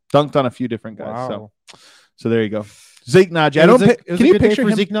 Wow. Dunked on a few different guys. Wow. So there you go. Zeke Naji. Can you picture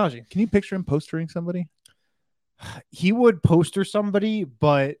him? Zeke Naji. Can you picture him postering somebody? He would poster somebody,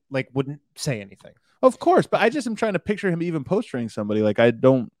 but wouldn't say anything. Of course, but I just am trying to picture him even postering somebody. I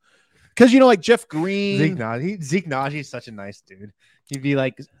don't. Because, like Jeff Green. Zeke Nnaji is such a nice dude. He'd be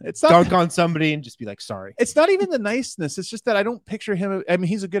like, dunk on somebody and just be like, sorry. It's not even the niceness. It's just that I don't picture him. I mean,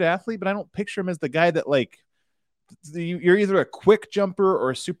 he's a good athlete, but I don't picture him as the guy that you're either a quick jumper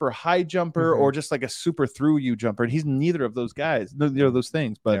or a super high jumper or just like a super through you jumper. And he's neither of those guys, those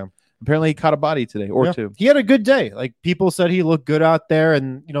things. But apparently he caught a body today or two. He had a good day. Like people said he looked good out there.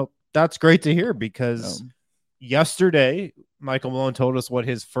 And, that's great to hear because yesterday, Michael Malone told us what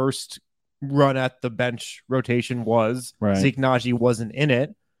his first run at the bench rotation was. Right. Zeke Nnaji wasn't in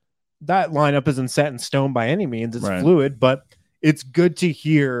it. That lineup isn't set in stone by any means. It's fluid, but it's good to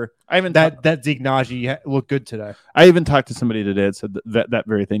hear that Zeke Nnaji looked good today. I even talked to somebody today that said that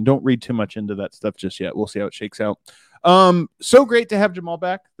very thing. Don't read too much into that stuff just yet. We'll see how it shakes out. So great to have Jamal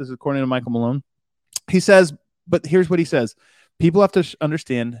back. This is according to Michael Malone. He says, but here's what he says. People have to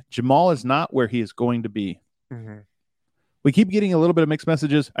understand Jamal is not where he is going to be. Mm-hmm. We keep getting a little bit of mixed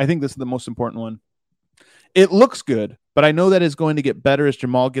messages. I think this is the most important one. It looks good, but I know that is going to get better as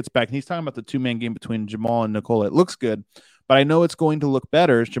Jamal gets back. And he's talking about the two-man game between Jamal and Nikola. It looks good, but I know it's going to look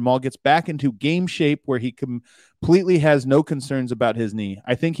better as Jamal gets back into game shape where he completely has no concerns about his knee.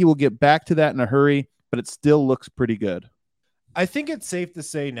 I think he will get back to that in a hurry, but it still looks pretty good. I think it's safe to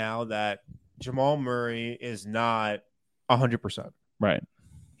say now that Jamal Murray is not 100%. Right.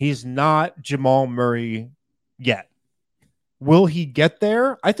 He's not Jamal Murray yet. Will he get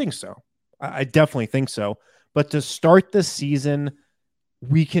there? I think so. I definitely think so. But to start the season,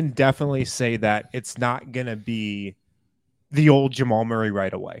 we can definitely say that it's not going to be the old Jamal Murray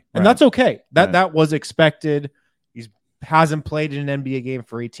right away. And that's okay. That was expected. He hasn't played in an NBA game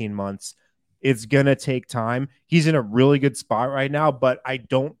for 18 months. It's going to take time. He's in a really good spot right now, but I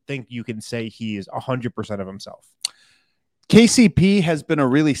don't think you can say he is 100% of himself. KCP has been a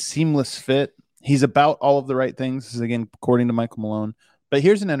really seamless fit. He's about all of the right things. This is, again, according to Michael Malone. But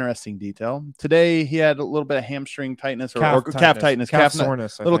here's an interesting detail. Today, he had a little bit of hamstring tightness or calf tightness. Calf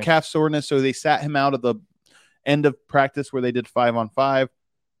soreness. Calf soreness. So they sat him out of the end of practice where they did 5-on-5.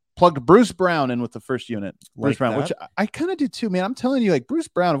 Plugged Bruce Brown in with the first unit. Bruce Brown, which I kind of do too, man. I'm telling you, like Bruce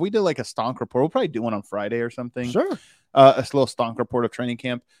Brown, if we did like a stonk report, we'll probably do one on Friday or something. Sure. A little stonk report of training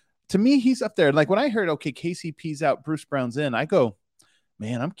camp. To me, he's up there. Like when I heard, okay, KCP's out, Bruce Brown's in, I go,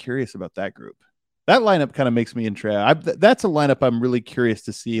 man, I'm curious about that group. That lineup kind of makes me intrigued. That's a lineup I'm really curious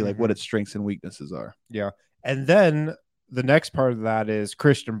to see, like what its strengths and weaknesses are. Yeah. And then the next part of that is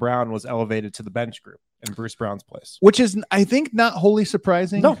Christian Brown was elevated to the bench group in Bruce Brown's place. Which is, I think, not wholly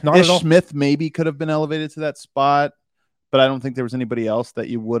surprising. No, not at all. Smith maybe could have been elevated to that spot, but I don't think there was anybody else that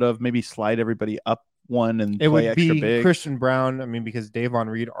you would have maybe slide everybody up one and it play would extra be big. Christian Brown. I mean, because Davon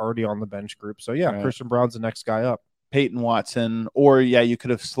Reed already on the bench group. So yeah, Christian Brown's the next guy up. Peyton Watson, or you could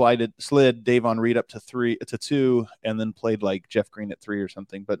have slid Davon Reed up to 2 and then played like Jeff Green at 3 or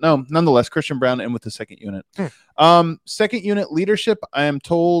something. But no, nonetheless, Christian Brown in with the second unit. Second unit leadership, I am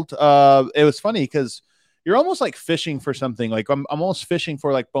told it was funny because you're almost like fishing for something. Like I'm almost fishing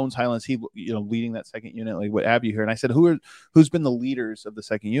for like Bones Highlands. He, leading that second unit. Like what have you here? And I said, who's been the leaders of the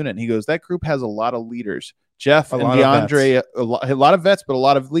second unit? And he goes, that group has a lot of leaders. Jeff and DeAndre, a lot of vets, but a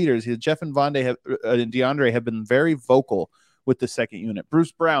lot of leaders. Jeff and DeAndre have been very vocal with the second unit.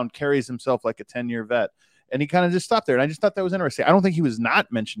 Bruce Brown carries himself like a 10-year vet, and he kind of just stopped there. And I just thought that was interesting. I don't think he was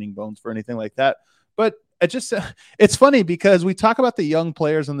not mentioning Bones for anything like that, but it's funny because we talk about the young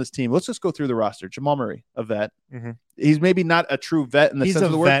players on this team. Let's just go through the roster. Jamal Murray, a vet. Mm-hmm. He's maybe not a true vet in the sense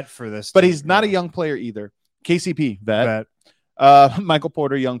of the word. He's a vet for this, but he's not a young player either. KCP, vet. Michael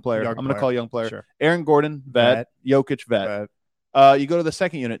Porter, young player. I'm going to call young player. Sure. Aaron Gordon, vet. Jokic, vet. You go to the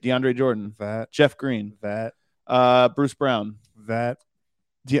second unit, DeAndre Jordan, vet. Jeff Green, vet. Bruce Brown, vet.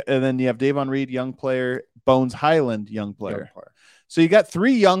 And then you have Davon Reed, young player. Bones Highland, young player. So you got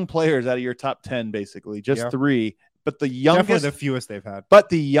 3 young players out of your top 10, basically, just 3. But the youngest, definitely the fewest they've had. But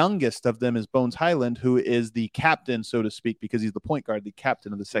the youngest of them is Bones Highland, who is the captain, so to speak, because he's the point guard, the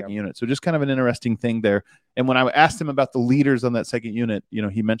captain of the second unit. So just kind of an interesting thing there. And when I asked him about the leaders on that second unit,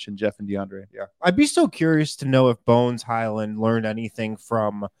 he mentioned Jeff and DeAndre. Yeah, I'd be so curious to know if Bones Highland learned anything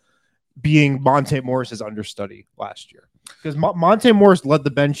from being Monte Morris's understudy last year, because Monte Morris led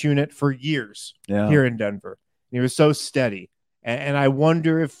the bench unit for years here in Denver. He was so steady. And I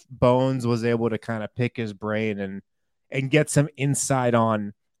wonder if Bones was able to kind of pick his brain and get some insight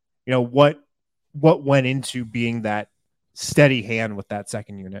on, what went into being that steady hand with that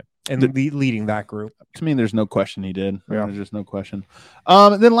second unit and leading that group. To me, there's no question he did. Yeah. There's just no question.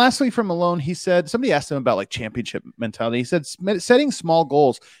 Then lastly from Malone, he said, somebody asked him about like championship mentality. He said, setting small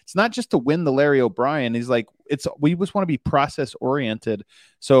goals. It's not just to win the Larry O'Brien. He's like, we just want to be process oriented.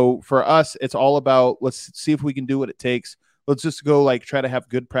 So for us, it's all about, let's see if we can do what it takes. Let's just go like try to have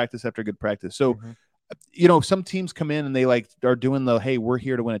good practice after good practice. So, you know, some teams come in and they like are doing the, hey, we're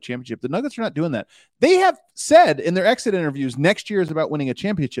here to win a championship. The Nuggets are not doing that. They have said in their exit interviews, next year is about winning a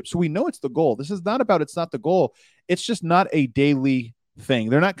championship. So we know it's the goal. This is not about, it's not the goal. It's just not a daily thing.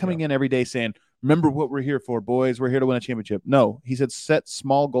 They're not coming in every day saying, remember what we're here for, boys. We're here to win a championship. No, he said set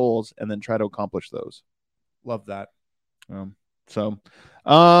small goals and then try to accomplish those. Love that. The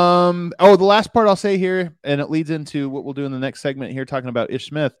last part I'll say here, and it leads into what we'll do in the next segment here, talking about Ish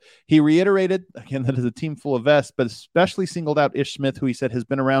Smith. He reiterated, again, that is a team full of vests, but especially singled out Ish Smith, who he said has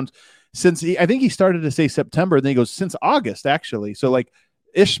been around since I think he started to say September, and then he goes, since August, actually. So, like,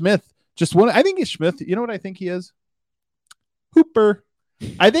 Ish Smith, I think Ish Smith, you know what I think he is? Hooper.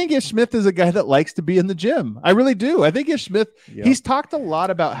 I think Ish Smith is a guy that likes to be in the gym. I really do. I think Ish Smith, he's talked a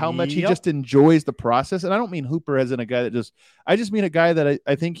lot about how much he just enjoys the process. And I don't mean Hooper as in a guy that I just mean a guy that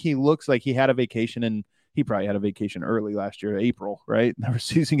I think he looks like he had a vacation, and he probably had a vacation early last year, April, right? The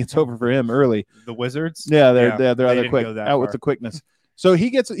season gets over for him early. The Wizards? Yeah, they're rather quick, out with the quickness. So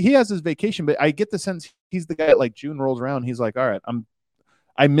he has his vacation, but I get the sense he's the guy that like June rolls around. He's like, all right,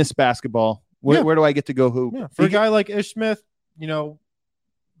 I miss basketball. Where do I get to go hoop? Yeah. For a guy like Ish Smith, you know,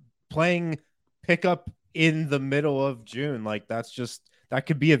 playing pickup in the middle of June, like that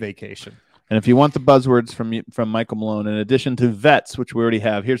could be a vacation. And if you want the buzzwords from Michael Malone, in addition to vets, which we already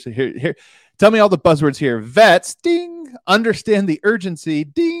have, here. Tell me all the buzzwords here. Vets, ding. Understand the urgency,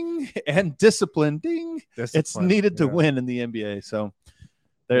 ding. And discipline, ding. It's needed to win in the NBA. So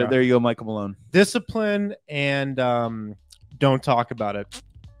there you go, Michael Malone. Discipline and don't talk about it.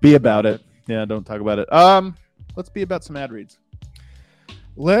 Be about it. Yeah, don't talk about it. Let's be about some ad reads.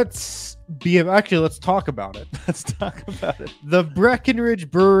 Let's talk about it. Let's talk about it. The Breckenridge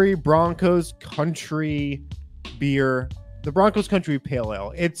Brewery Broncos Country beer, the Broncos Country Pale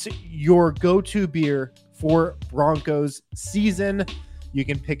Ale. It's your go-to beer for Broncos season. You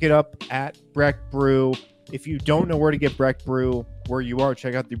can pick it up at Breck Brew. If you don't know where to get Breck Brew where you are,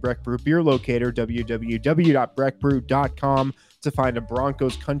 check out the Breck Brew beer locator, www.breckbrew.com, to find a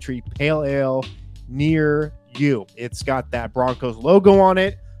Broncos Country Pale Ale near you. It's got that Broncos logo on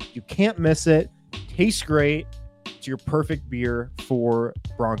it. You can't miss it. Tastes great. It's your perfect beer for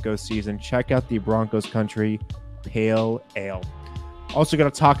Broncos season. Check out the Broncos Country Pale Ale. Also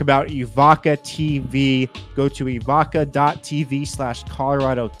going to talk about Evoca TV. Go to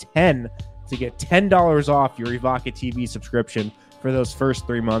evoca.tv/Colorado10 to get $10 off your Evoca TV subscription for those first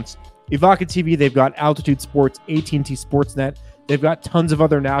 3 months. Evoca TV, they've got Altitude Sports, AT&T Sportsnet. They've got tons of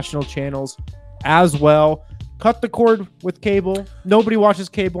other national channels as well. Cut the cord with cable. Nobody watches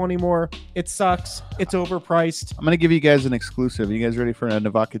cable anymore. It sucks. It's overpriced. I'm going to give you guys an exclusive. Are you guys ready for an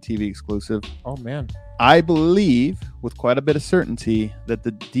Evoca TV exclusive? Oh, man. I believe with quite a bit of certainty that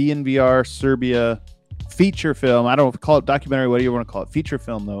the DNVR Serbia feature film, I don't know if call it documentary, what do you want to call it? Feature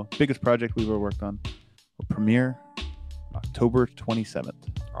film, though. Biggest project we've ever worked on. Will premiere October 27th.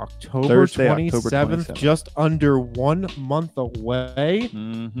 Thursday, October 27th. Just under 1 month away.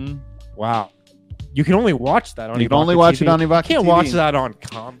 Mm-hmm. Wow. You can only watch that on Evoca. You can only watch TV. it on Evoca TV. You can't watch that on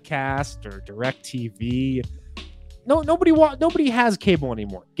Comcast or DirecTV. No, nobody has cable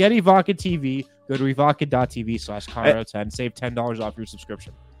anymore. Get Evoca TV. Go to evoca.tv/Colorado10. Save $10 off your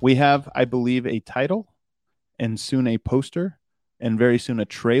subscription. We have, I believe, a title and soon a poster and very soon a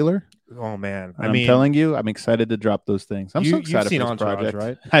trailer. Oh, man. I'm telling you, I'm excited to drop those things. I'm so excited for this Entourage, project.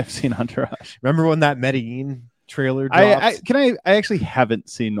 Right? I've seen Entourage. Remember when that Medellin trailer dropped? I actually haven't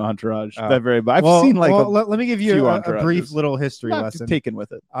seen Entourage I've seen like let me give you a brief little history lesson. Taken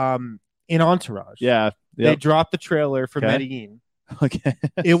with it. In Entourage, they dropped the trailer for Medellin. Okay,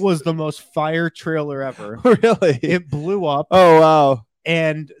 it was the most fire trailer ever. Really, it blew up. Oh wow!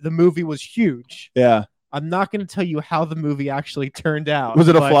 And the movie was huge. Yeah. I'm not going to tell you how the movie actually turned out. Was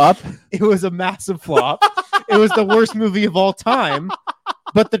it a flop? It was a massive flop. It was the worst movie of all time.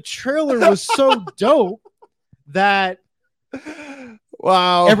 But the trailer was so dope that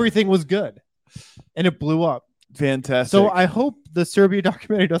everything was good. And it blew up. Fantastic. So I hope the Serbia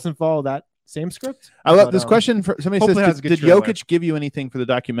documentary doesn't follow that same script. I love this question. Somebody says, did Jokic give you anything for the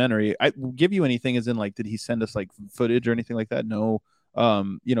documentary? Give you anything as in like, did he send us like footage or anything like that? No.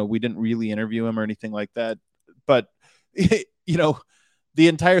 We didn't really interview him or anything like that, but the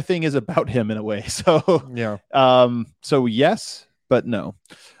entire thing is about him in a way. So, so yes, but no.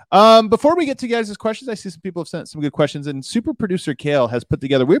 Before we get to guys' questions, I see some people have sent some good questions, and super producer Kale has put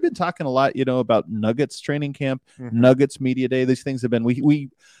together, we've been talking a lot, about Nuggets training camp, Nuggets media day. These things have been,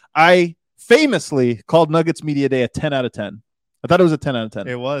 I famously called Nuggets media day a 10 out of 10. I thought it was a 10 out of 10.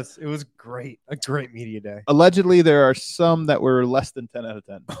 It was great. A great media day. Allegedly, there are some that were less than 10 out of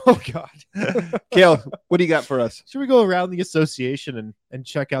 10. Oh, God. Kale, what do you got for us? Should we go around the association and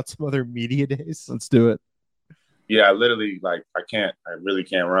check out some other media days? Let's do it. Yeah, I literally, I really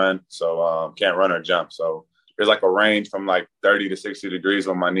can't run. So can't run or jump. So there's like a range from like 30 to 60 degrees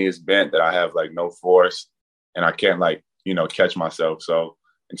when my knee is bent that I have like no force and I can't catch myself. So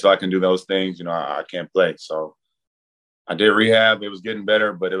until I can do those things, I can't play. So I did rehab. It was getting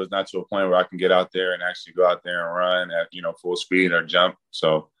better, but it was not to a point where I can get out there and actually go out there and run at, full speed or jump.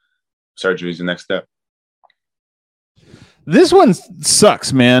 So surgery is the next step. This one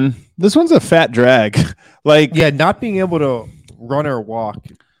sucks, man. This one's a fat drag. Not being able to run or walk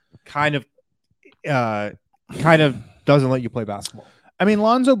kind of doesn't let you play basketball. I mean,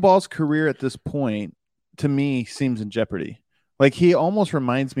 Lonzo Ball's career at this point, to me, seems in jeopardy. Like, he almost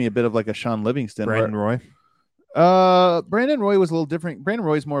reminds me a bit of like a Sean Livingston. Brandon Roy. Brandon Roy was a little different. Brandon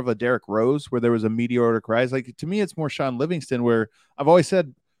Roy is more of a Derrick Rose, where there was a meteoric rise. Like, to me, it's more Sean Livingston, where I've always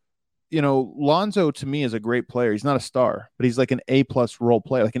said, Lonzo to me is a great player. He's not a star, but he's like an A+ role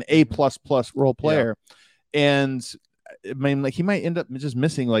player, like an A++ role player. Yeah. And I mean, like, he might end up just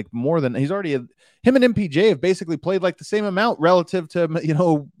missing like more than he's already. Him and MPJ have basically played like the same amount relative to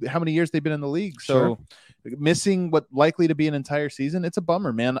how many years they've been in the league. So missing what likely to be an entire season, it's a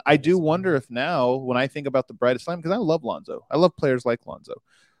bummer, man. I do wonder if now, when I think about the brightest line, because I love Lonzo, I love players like Lonzo.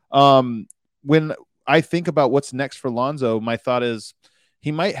 When I think about what's next for Lonzo, my thought is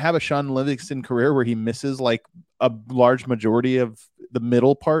he might have a Sean Livingston career where he misses like a large majority of the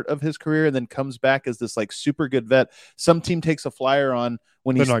middle part of his career and then comes back as this like super good vet. Some team takes a flyer on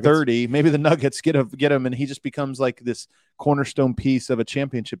when he's 30, maybe the Nuggets get him and he just becomes like this cornerstone piece of a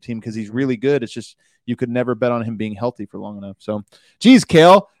championship team because he's really good. It's just you could never bet on him being healthy for long enough. So, geez,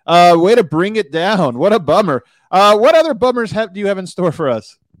 Kale, way to bring it down. What a bummer. What other bummers do you have in store for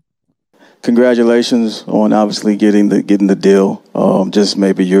us? Congratulations on obviously getting the deal. Just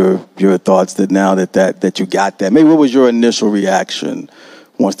maybe your thoughts that you got that. Maybe what was your initial reaction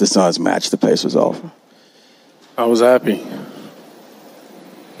once the Suns matched the Pacers offer? I was happy.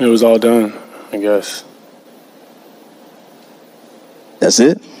 It was all done, I guess. That's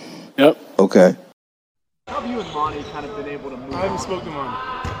it? Yep. Okay. How have you and Monty kind of been able to move? I haven't spoken to Monty.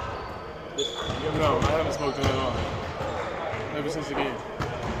 No, I haven't spoken to him at all. Ever since the game.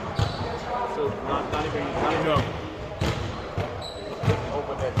 So not even no.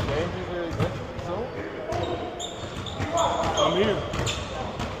 Over that changes so? I'm here.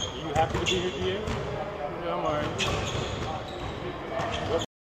 Are you happy to be here, DA? Yeah, I'm all right.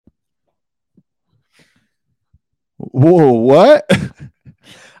 Whoa, what?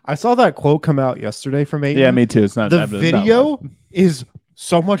 I saw that quote come out yesterday from Ayton. Yeah, me too. It's not the video is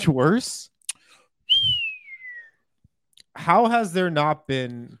so much worse. How has there not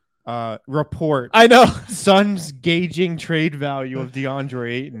been report? I know Suns gauging trade value of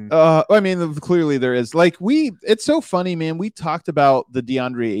DeAndre Ayton. I mean, clearly there is. Like, it's so funny, man. We talked about the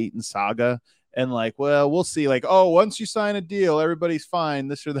DeAndre Ayton saga and like, well, we'll see. Like, oh, once you sign a deal, everybody's fine.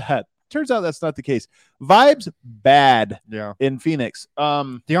 This or that. Turns out that's not the case. Vibes bad. Yeah. In Phoenix.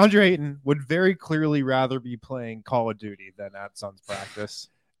 DeAndre Ayton would very clearly rather be playing Call of Duty than at Suns practice.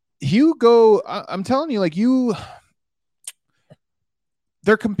 I'm telling you, like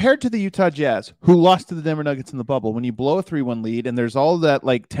they're compared to the Utah Jazz, who lost to the Denver Nuggets in the bubble. When you blow a 3-1 lead and there's all that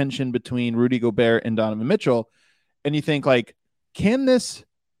like tension between Rudy Gobert and Donovan Mitchell, and you think like, can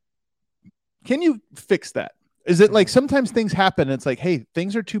you fix that? Is it like sometimes things happen and it's like, hey,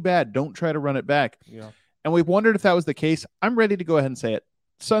 things are too bad. Don't try to run it back. Yeah. And we've wondered if that was the case. I'm ready to go ahead and say it.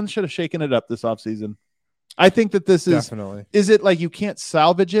 Suns should have shaken it up this offseason. I think that this is it like you can't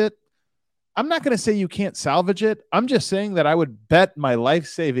salvage it? I'm not going to say you can't salvage it. I'm just saying that I would bet my life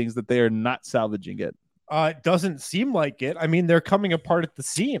savings that they are not salvaging it. It doesn't seem like it. I mean, they're coming apart at the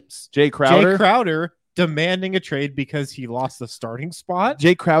seams. Jay Crowder demanding a trade because he lost the starting spot.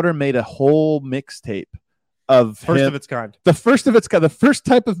 Jay Crowder made a whole mixtape of first of its kind. The first of its kind. The first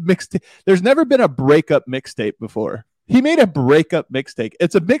type of mixtape. There's never been a breakup mixtape before. He made a breakup mixtape.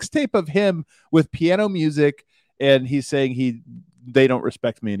 It's a mixtape of him with piano music, and he's saying they don't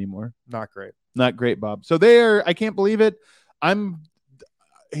respect me anymore. Not great, Bob. So I can't believe it.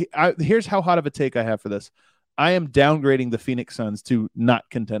 Here's how hot of a take I have for this. I am downgrading the Phoenix Suns to not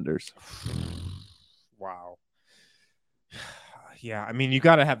contenders. Wow. Yeah, I mean, you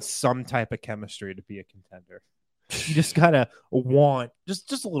got to have some type of chemistry to be a contender. You just got to want,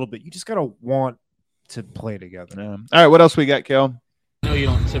 just a little bit. You just got to want to play together. Yeah. All right, what else we got, Kel? I know you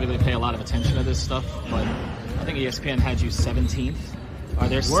don't typically pay a lot of attention to this stuff, but I think ESPN had you 17th Are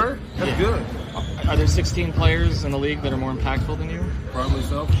there That's good. Are there 16 players in the league that are more impactful than you? Probably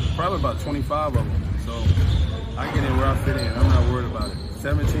so. Probably about 25 of them. So I get in where I fit in. I'm not worried about it.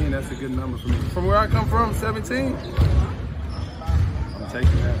 17, that's a good number for me. From where I come from, 17, I'm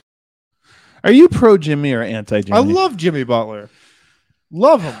taking that. Are you pro Jimmy or anti Jimmy? I love Jimmy Butler.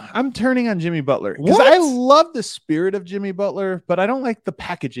 Love him. I'm turning on Jimmy Butler because I love the spirit of Jimmy Butler, but I don't like the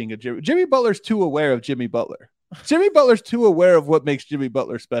packaging of Jimmy. Jimmy Butler's too aware of Jimmy Butler. Jimmy Butler's too aware of what makes Jimmy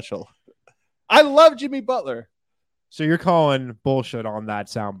Butler special. I love Jimmy Butler. So you're calling bullshit on that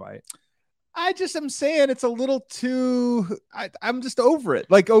soundbite. I just am saying it's a little too. I'm just over it.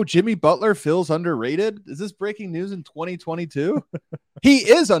 Like, oh, Jimmy Butler feels underrated. Is this breaking news in 2022? He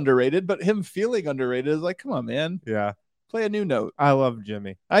is underrated, but him feeling underrated is like, come on, man. Yeah. Play a new note. I love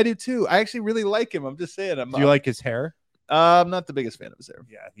Jimmy. I do too. I actually really like him. I'm just saying. Do you like his hair? I'm not the biggest fan of his hair.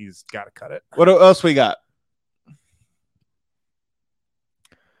 Yeah, he's got to cut it. What else we got?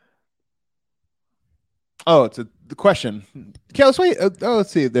 Oh, it's the question. Okay, let's wait.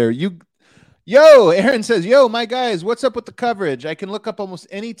 Let's see there. Aaron says, yo, my guys, what's up with the coverage? I can look up almost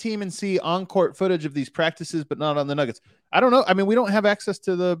any team and see on-court footage of these practices, but not on the Nuggets. I don't know. I mean, we don't have access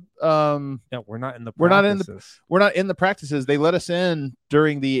to the we're not in the we're not in the practices. They let us in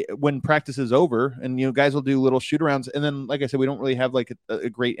during when practice is over, and guys will do little shoot-arounds. And then, like I said, we don't really have like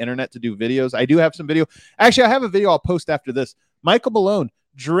a great internet to do videos. I do have some video. Actually, I have a video I'll post after this. Michael Malone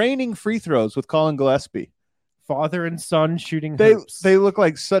draining free throws with Colin Gillespie. Father and son shooting hoops. They look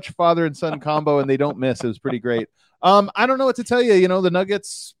like such father and son combo, and they don't miss. It was pretty great. I don't know what to tell you. The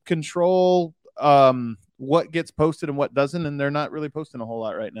Nuggets control what gets posted and what doesn't, and they're not really posting a whole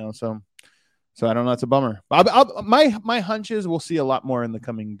lot right now. So I don't know. It's a bummer. My hunch is we'll see a lot more in the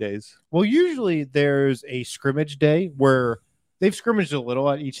coming days. Well, usually there's a scrimmage day where they've scrimmaged a little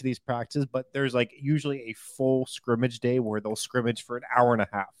at each of these practices, but there's like usually a full scrimmage day where they'll scrimmage for an hour and a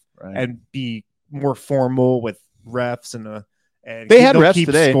half and be more formal with refs and they had refs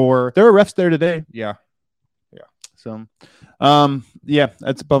today. Score. There were refs there today. Yeah. So,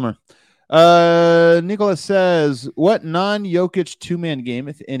 that's a bummer. Nicholas says, what non-Jokic two-man game,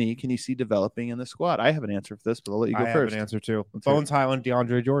 if any, can you see developing in the squad? I have an answer for this, but I'll let you go first. I have an answer too. Bones Highland,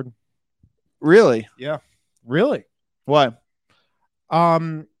 DeAndre Jordan. Really? Yeah. Really? Why?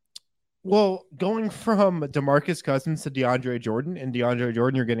 Well, going from DeMarcus Cousins to DeAndre Jordan, and DeAndre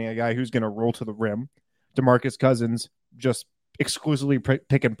Jordan, you're getting a guy who's going to roll to the rim. DeMarcus Cousins just exclusively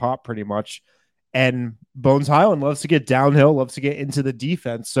pick and pop pretty much. And Bones Highland loves to get downhill, loves to get into the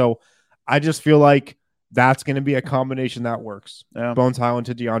defense. So I just feel like that's going to be a combination that works. Yeah. Bones Highland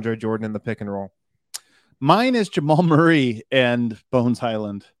to DeAndre Jordan in the pick and roll. Mine is Jamal Murray and Bones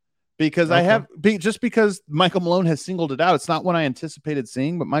Highland. Because because Michael Malone has singled it out. It's not one I anticipated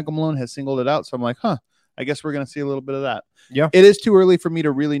seeing, but Michael Malone has singled it out. So I'm like, I guess we're going to see a little bit of that. Yeah. It is too early for me to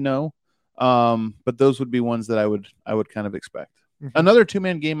really know. But those would be ones that I would kind of expect. Mm-hmm. Another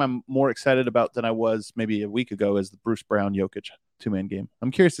two-man game I'm more excited about than I was maybe a week ago is the Bruce Brown Jokic two-man game. I'm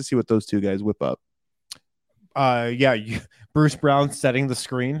curious to see what those two guys whip up. Bruce Brown setting the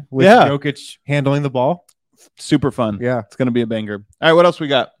screen with Jokic handling the ball. Super fun. Yeah. It's going to be a banger. All right, what else we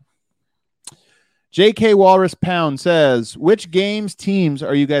got? JK Walrus Pound says, which teams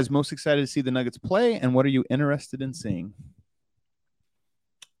are you guys most excited to see the Nuggets play, and what are you interested in seeing?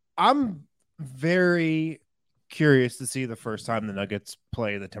 I'm very curious to see the first time the Nuggets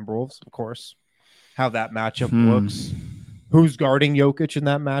play the Timberwolves, of course, how that matchup looks. Who's guarding Jokic in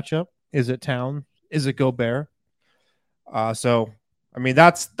that matchup? Is it Town? Is it Gobert? So, I mean,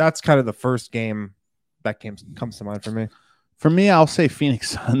 that's kind of the first game that comes to mind for me. For me, I'll say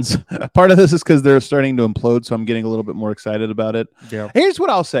Phoenix Suns. Part of this is because they're starting to implode, so I'm getting a little bit more excited about it. Yeah. Here's what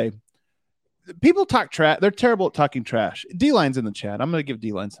I'll say. People talk trash. They're terrible at talking trash. D-Line's in the chat. I'm going to give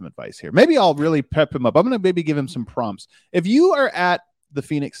D-Line some advice here. Maybe I'll really pep him up. I'm going to maybe give him some prompts. If you are at the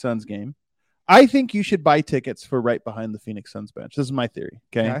Phoenix Suns game, I think you should buy tickets for right behind the Phoenix Suns bench. This is my theory.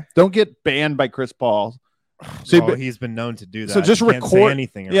 Okay. Don't get banned by Chris Paul. So he's been known to do that. So just record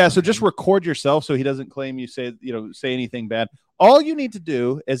anything. Yeah. So just record yourself so he doesn't claim you say anything bad. All you need to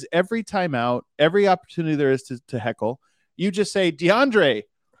do is every timeout, every opportunity there is to heckle, you just say, DeAndre,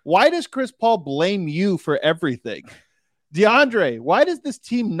 why does Chris Paul blame you for everything? DeAndre, why does this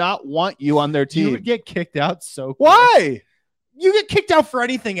team not want you on their team? You would get kicked out so quick. Why? You get kicked out for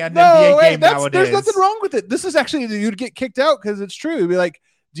anything at an NBA game nowadays. There's nothing wrong with it. This is actually, you'd get kicked out because it's true. You'd be like,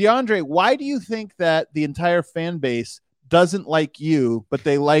 DeAndre, why do you think that the entire fan base doesn't like you, but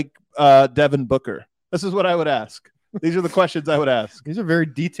they like Devin Booker? This is what I would ask. These are the questions I would ask. These are very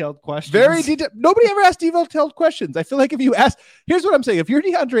detailed questions. Very detailed. Nobody ever asked detailed questions. I feel like if you ask, here's what I'm saying. If you're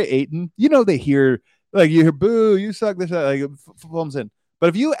DeAndre Ayton, they hear, like, you hear, boo, you suck, this, like, thumbs in. But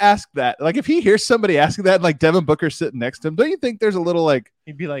if you ask that, like if he hears somebody asking that, and like Devin Booker sitting next to him, don't you think there's a little like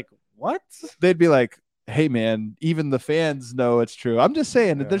he'd be like, "What?" They'd be like, "Hey man, even the fans know it's true." I'm just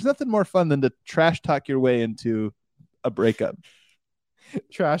saying that there's nothing more fun than to trash talk your way into a breakup.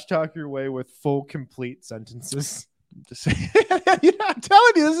 Trash talk your way with full, complete sentences. Just saying. I'm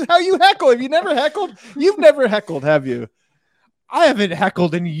telling you, this is how you heckle. Have you never heckled? You've never heckled, have you? I haven't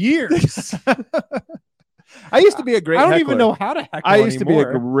heckled in years. I used to be a great heckler. I don't even know how to heckle I used anymore.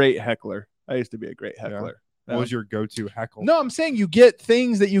 to be a great heckler. Yeah. What was your go-to heckle? No, I'm saying you get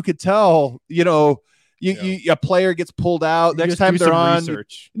things that you could tell, a player gets pulled out next time they're on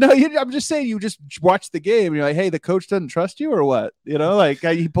research. I'm just saying you just watch the game and you're like, hey, the coach doesn't trust you or what? Like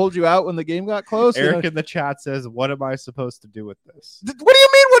he pulled you out when the game got close. Eric in the chat says, what am I supposed to do with this? What do you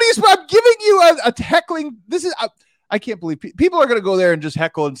mean? I'm giving you a heckling. This is I can't believe people are going to go there and just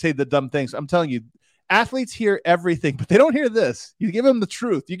heckle and say the dumb things. I'm telling you, athletes hear everything, but they don't hear this. You give them the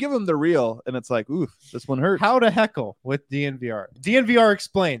truth. You give them the real, and it's like, ooh, this one hurts. How to heckle with DNVR. DNVR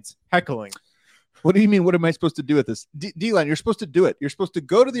explains heckling. What do you mean? What am I supposed to do with this? D-Line, you're supposed to do it. You're supposed to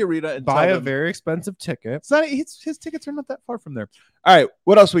go to the arena and buy a very expensive ticket. It's not his tickets are not that far from there. All right,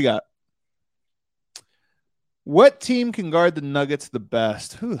 what else we got? What team can guard the Nuggets the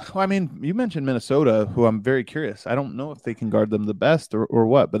best? I mean, you mentioned Minnesota, who I'm very curious. I don't know if they can guard them the best or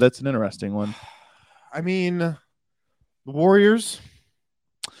what, but that's an interesting one. I mean, the Warriors.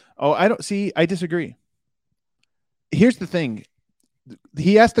 Oh, I disagree. Here's the thing.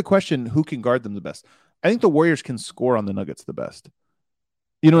 He asked the question, who can guard them the best? I think the Warriors can score on the Nuggets the best.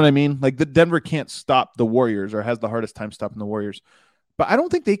 You know what I mean? Like the Denver can't stop the Warriors or has the hardest time stopping the Warriors. But I don't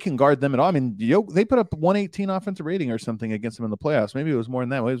think they can guard them at all. I mean, they put up 118 offensive rating or something against them in the playoffs. Maybe it was more than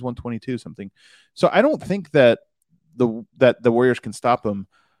that. It was 122 something. So I don't think that the Warriors can stop them.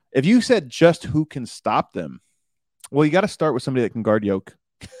 If you said just who can stop them, well, you got to start with somebody that can guard Yoke.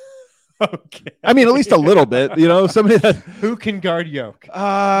 Okay. I mean, at least a little bit, somebody that who can guard Yoke.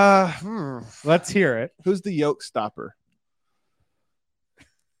 Let's hear it. Who's the Yoke stopper?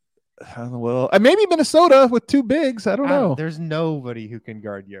 Well, maybe Minnesota with two bigs. I don't know. There's nobody who can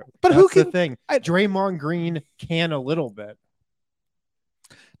guard Yoke. But that's who can? The thing. Draymond Green can a little bit.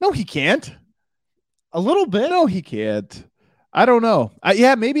 No, he can't. A little bit. No, he can't. I don't know.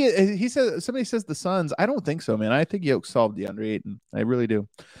 Yeah, maybe somebody says the Suns. I don't think so, man. I think Yoke solved DeAndre Ayton. I really do.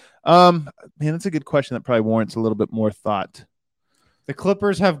 Man, that's a good question that probably warrants a little bit more thought. The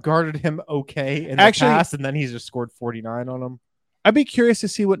Clippers have guarded him okay in the past, and then he's just scored 49 on them. I'd be curious to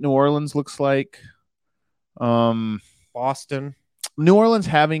see what New Orleans looks like. Boston. New Orleans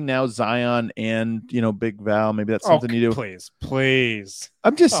having now Zion and Big Val. Maybe that's something you do. Please.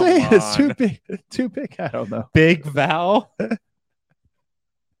 I'm just saying it's too big. I don't know. Big Val.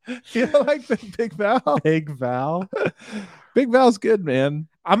 You don't like Big Val? Big Val. Big Val's good, man.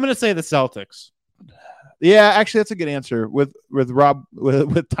 I'm gonna say the Celtics. Yeah, actually, that's a good answer. With Rob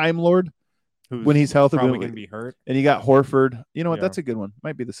with Time Lord, when he's healthy, probably gonna be hurt. And you got Horford. You know what? Yeah. That's a good one.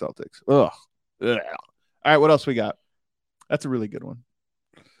 Might be the Celtics. Ugh. All right, what else we got? That's a really good one.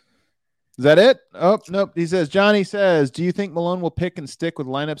 Is that it? Oh, nope. Johnny says, do you think Malone will pick and stick with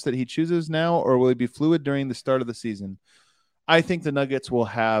lineups that he chooses now, or will he be fluid during the start of the season? I think the Nuggets will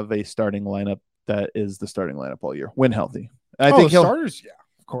have a starting lineup that is the starting lineup all year when healthy. I think starters, yeah,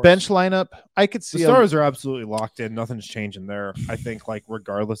 of course. Bench lineup, I could see the starters are absolutely locked in. Nothing's changing there. I think,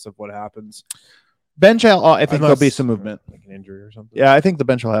 regardless of what happens. Bench, I think there'll be some movement, like an injury or something. Yeah, I think the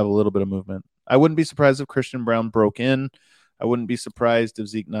bench will have a little bit of movement. I wouldn't be surprised if Christian Brown broke in. I wouldn't be surprised if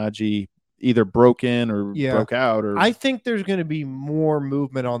Zeke Naji either broke in or broke out. Or I think there's going to be more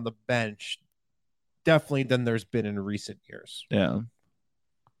movement on the bench, definitely, than there's been in recent years. Yeah.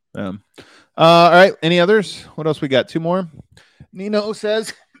 All right. Any others? What else we got? Two more. Nino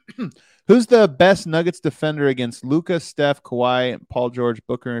says, who's the best Nuggets defender against Luka, Steph, Kawhi, Paul George,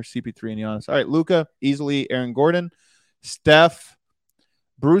 Booker, CP3, and Giannis? All right. Luka, easily Aaron Gordon. Steph,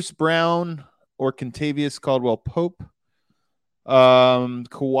 Bruce Brown, or Kentavious Caldwell-Pope.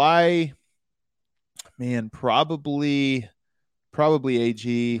 Kawhi, man, probably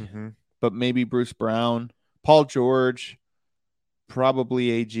AG, but maybe Bruce Brown. Paul George, probably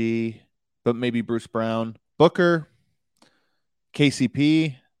AG, but maybe Bruce Brown. Booker,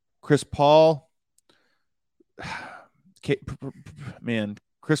 KCP, Chris Paul.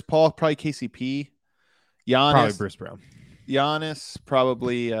 Chris Paul, probably KCP. Giannis, probably Bruce Brown. Giannis,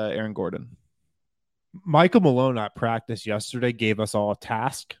 probably Aaron Gordon. Michael Malone at practice yesterday gave us all a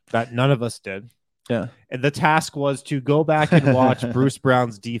task that none of us did. Yeah. And the task was to go back and watch Bruce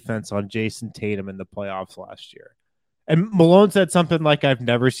Brown's defense on Jason Tatum in the playoffs last year. And Malone said something like, I've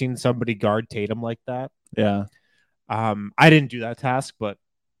never seen somebody guard Tatum like that. Yeah. I didn't do that task, but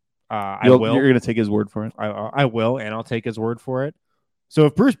I will. You're going to take his word for it. I will, and I'll take his word for it. So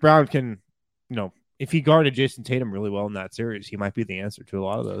if Bruce Brown can, if he guarded Jason Tatum really well in that series, he might be the answer to a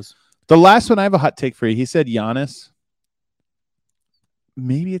lot of those. The last one, I have a hot take for you. He said Giannis.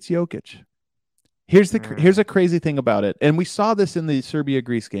 Maybe it's Jokic. Here's a crazy thing about it, and we saw this in the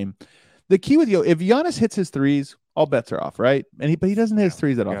Serbia-Greece game. The key with if Giannis hits his threes, all bets are off, right? But he doesn't hit his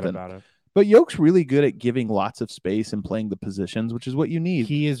threes that often. But Jokic's really good at giving lots of space and playing the positions, which is what you need.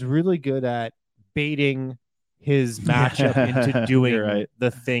 He is really good at baiting his matchup into doing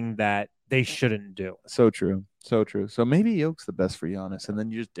the thing that they shouldn't do. So true. So true. So maybe Jokic's the best for Giannis, and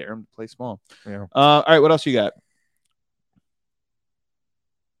then you just dare him to play small. Yeah. All right, what else you got?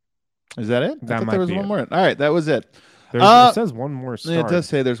 Is that it? That might there was be one it. more. All right, that was it. It says one more star. It does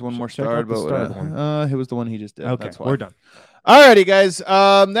say there's one more star, but it was the one he just did. Okay, That's why. we're done. All righty, guys.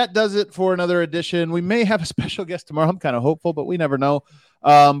 That does it for another edition. We may have a special guest tomorrow. I'm kind of hopeful, but we never know.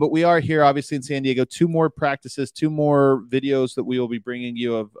 But we are here, obviously, in San Diego. 2 more practices, 2 more videos that we will be bringing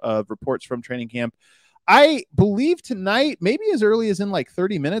you of reports from training camp. I believe tonight, maybe as early as in like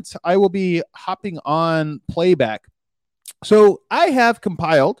 30 minutes, I will be hopping on playback. So I have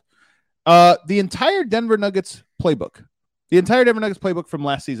compiled the entire Denver Nuggets playbook. The entire Denver Nuggets playbook from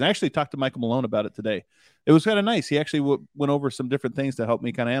last season. I actually talked to Michael Malone about it today. It was kind of nice. He actually went over some different things to help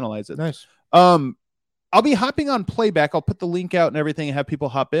me kind of analyze it. Nice. I'll be hopping on playback. I'll put the link out and everything and have people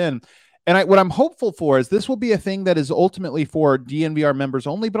hop in. And what I'm hopeful for is this will be a thing that is ultimately for DNVR members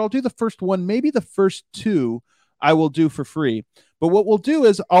only, but I'll do the first one. Maybe the first 2 I will do for free. But what we'll do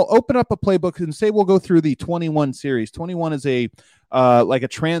is I'll open up a playbook and say we'll go through the 21 series. 21 is a like a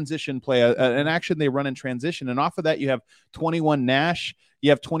transition play, an action they run in transition. And off of that, you have 21 Nash, you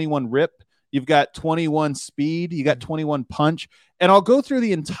have 21 Rip, you've got 21 Speed, you got 21 Punch. And I'll go through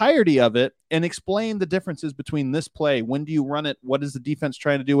the entirety of it and explain the differences between this play. When do you run it? What is the defense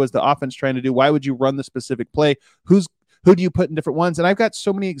trying to do? What is the offense trying to do? Why would you run the specific play? Who do you put in different ones? And I've got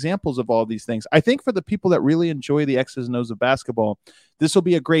so many examples of all of these things. I think for the people that really enjoy the X's and O's of basketball, this will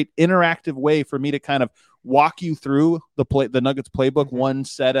be a great interactive way for me to kind of walk you through the Nuggets playbook one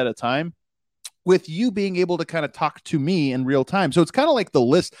set at a time, with you being able to kind of talk to me in real time. So it's kind of like the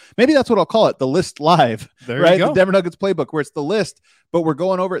list. Maybe that's what I'll call it, the list live. There you go. The Denver Nuggets playbook, where it's the list, but we're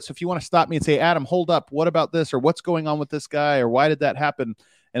going over it. So if you want to stop me and say, Adam, hold up, what about this? Or what's going on with this guy? Or why did that happen?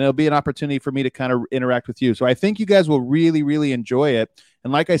 And it'll be an opportunity for me to kind of interact with you. So I think you guys will really, really enjoy it.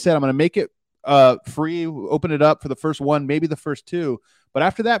 And like I said, I'm going to make it free, open it up for the first 1, maybe the first 2. But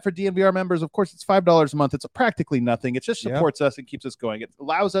after that, for DNVR members, of course, it's $5 a month. It's practically nothing. It just supports us and keeps us going. It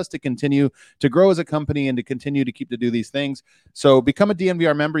allows us to continue to grow as a company and to continue to keep to do these things. So become a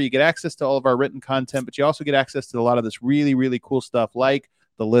DNVR member. You get access to all of our written content, but you also get access to a lot of this really, really cool stuff like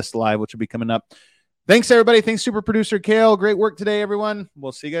the list live, which will be coming up. Thanks, everybody. Thanks, super producer Kale. Great work today, everyone.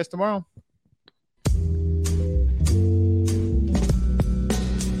 We'll see you guys tomorrow.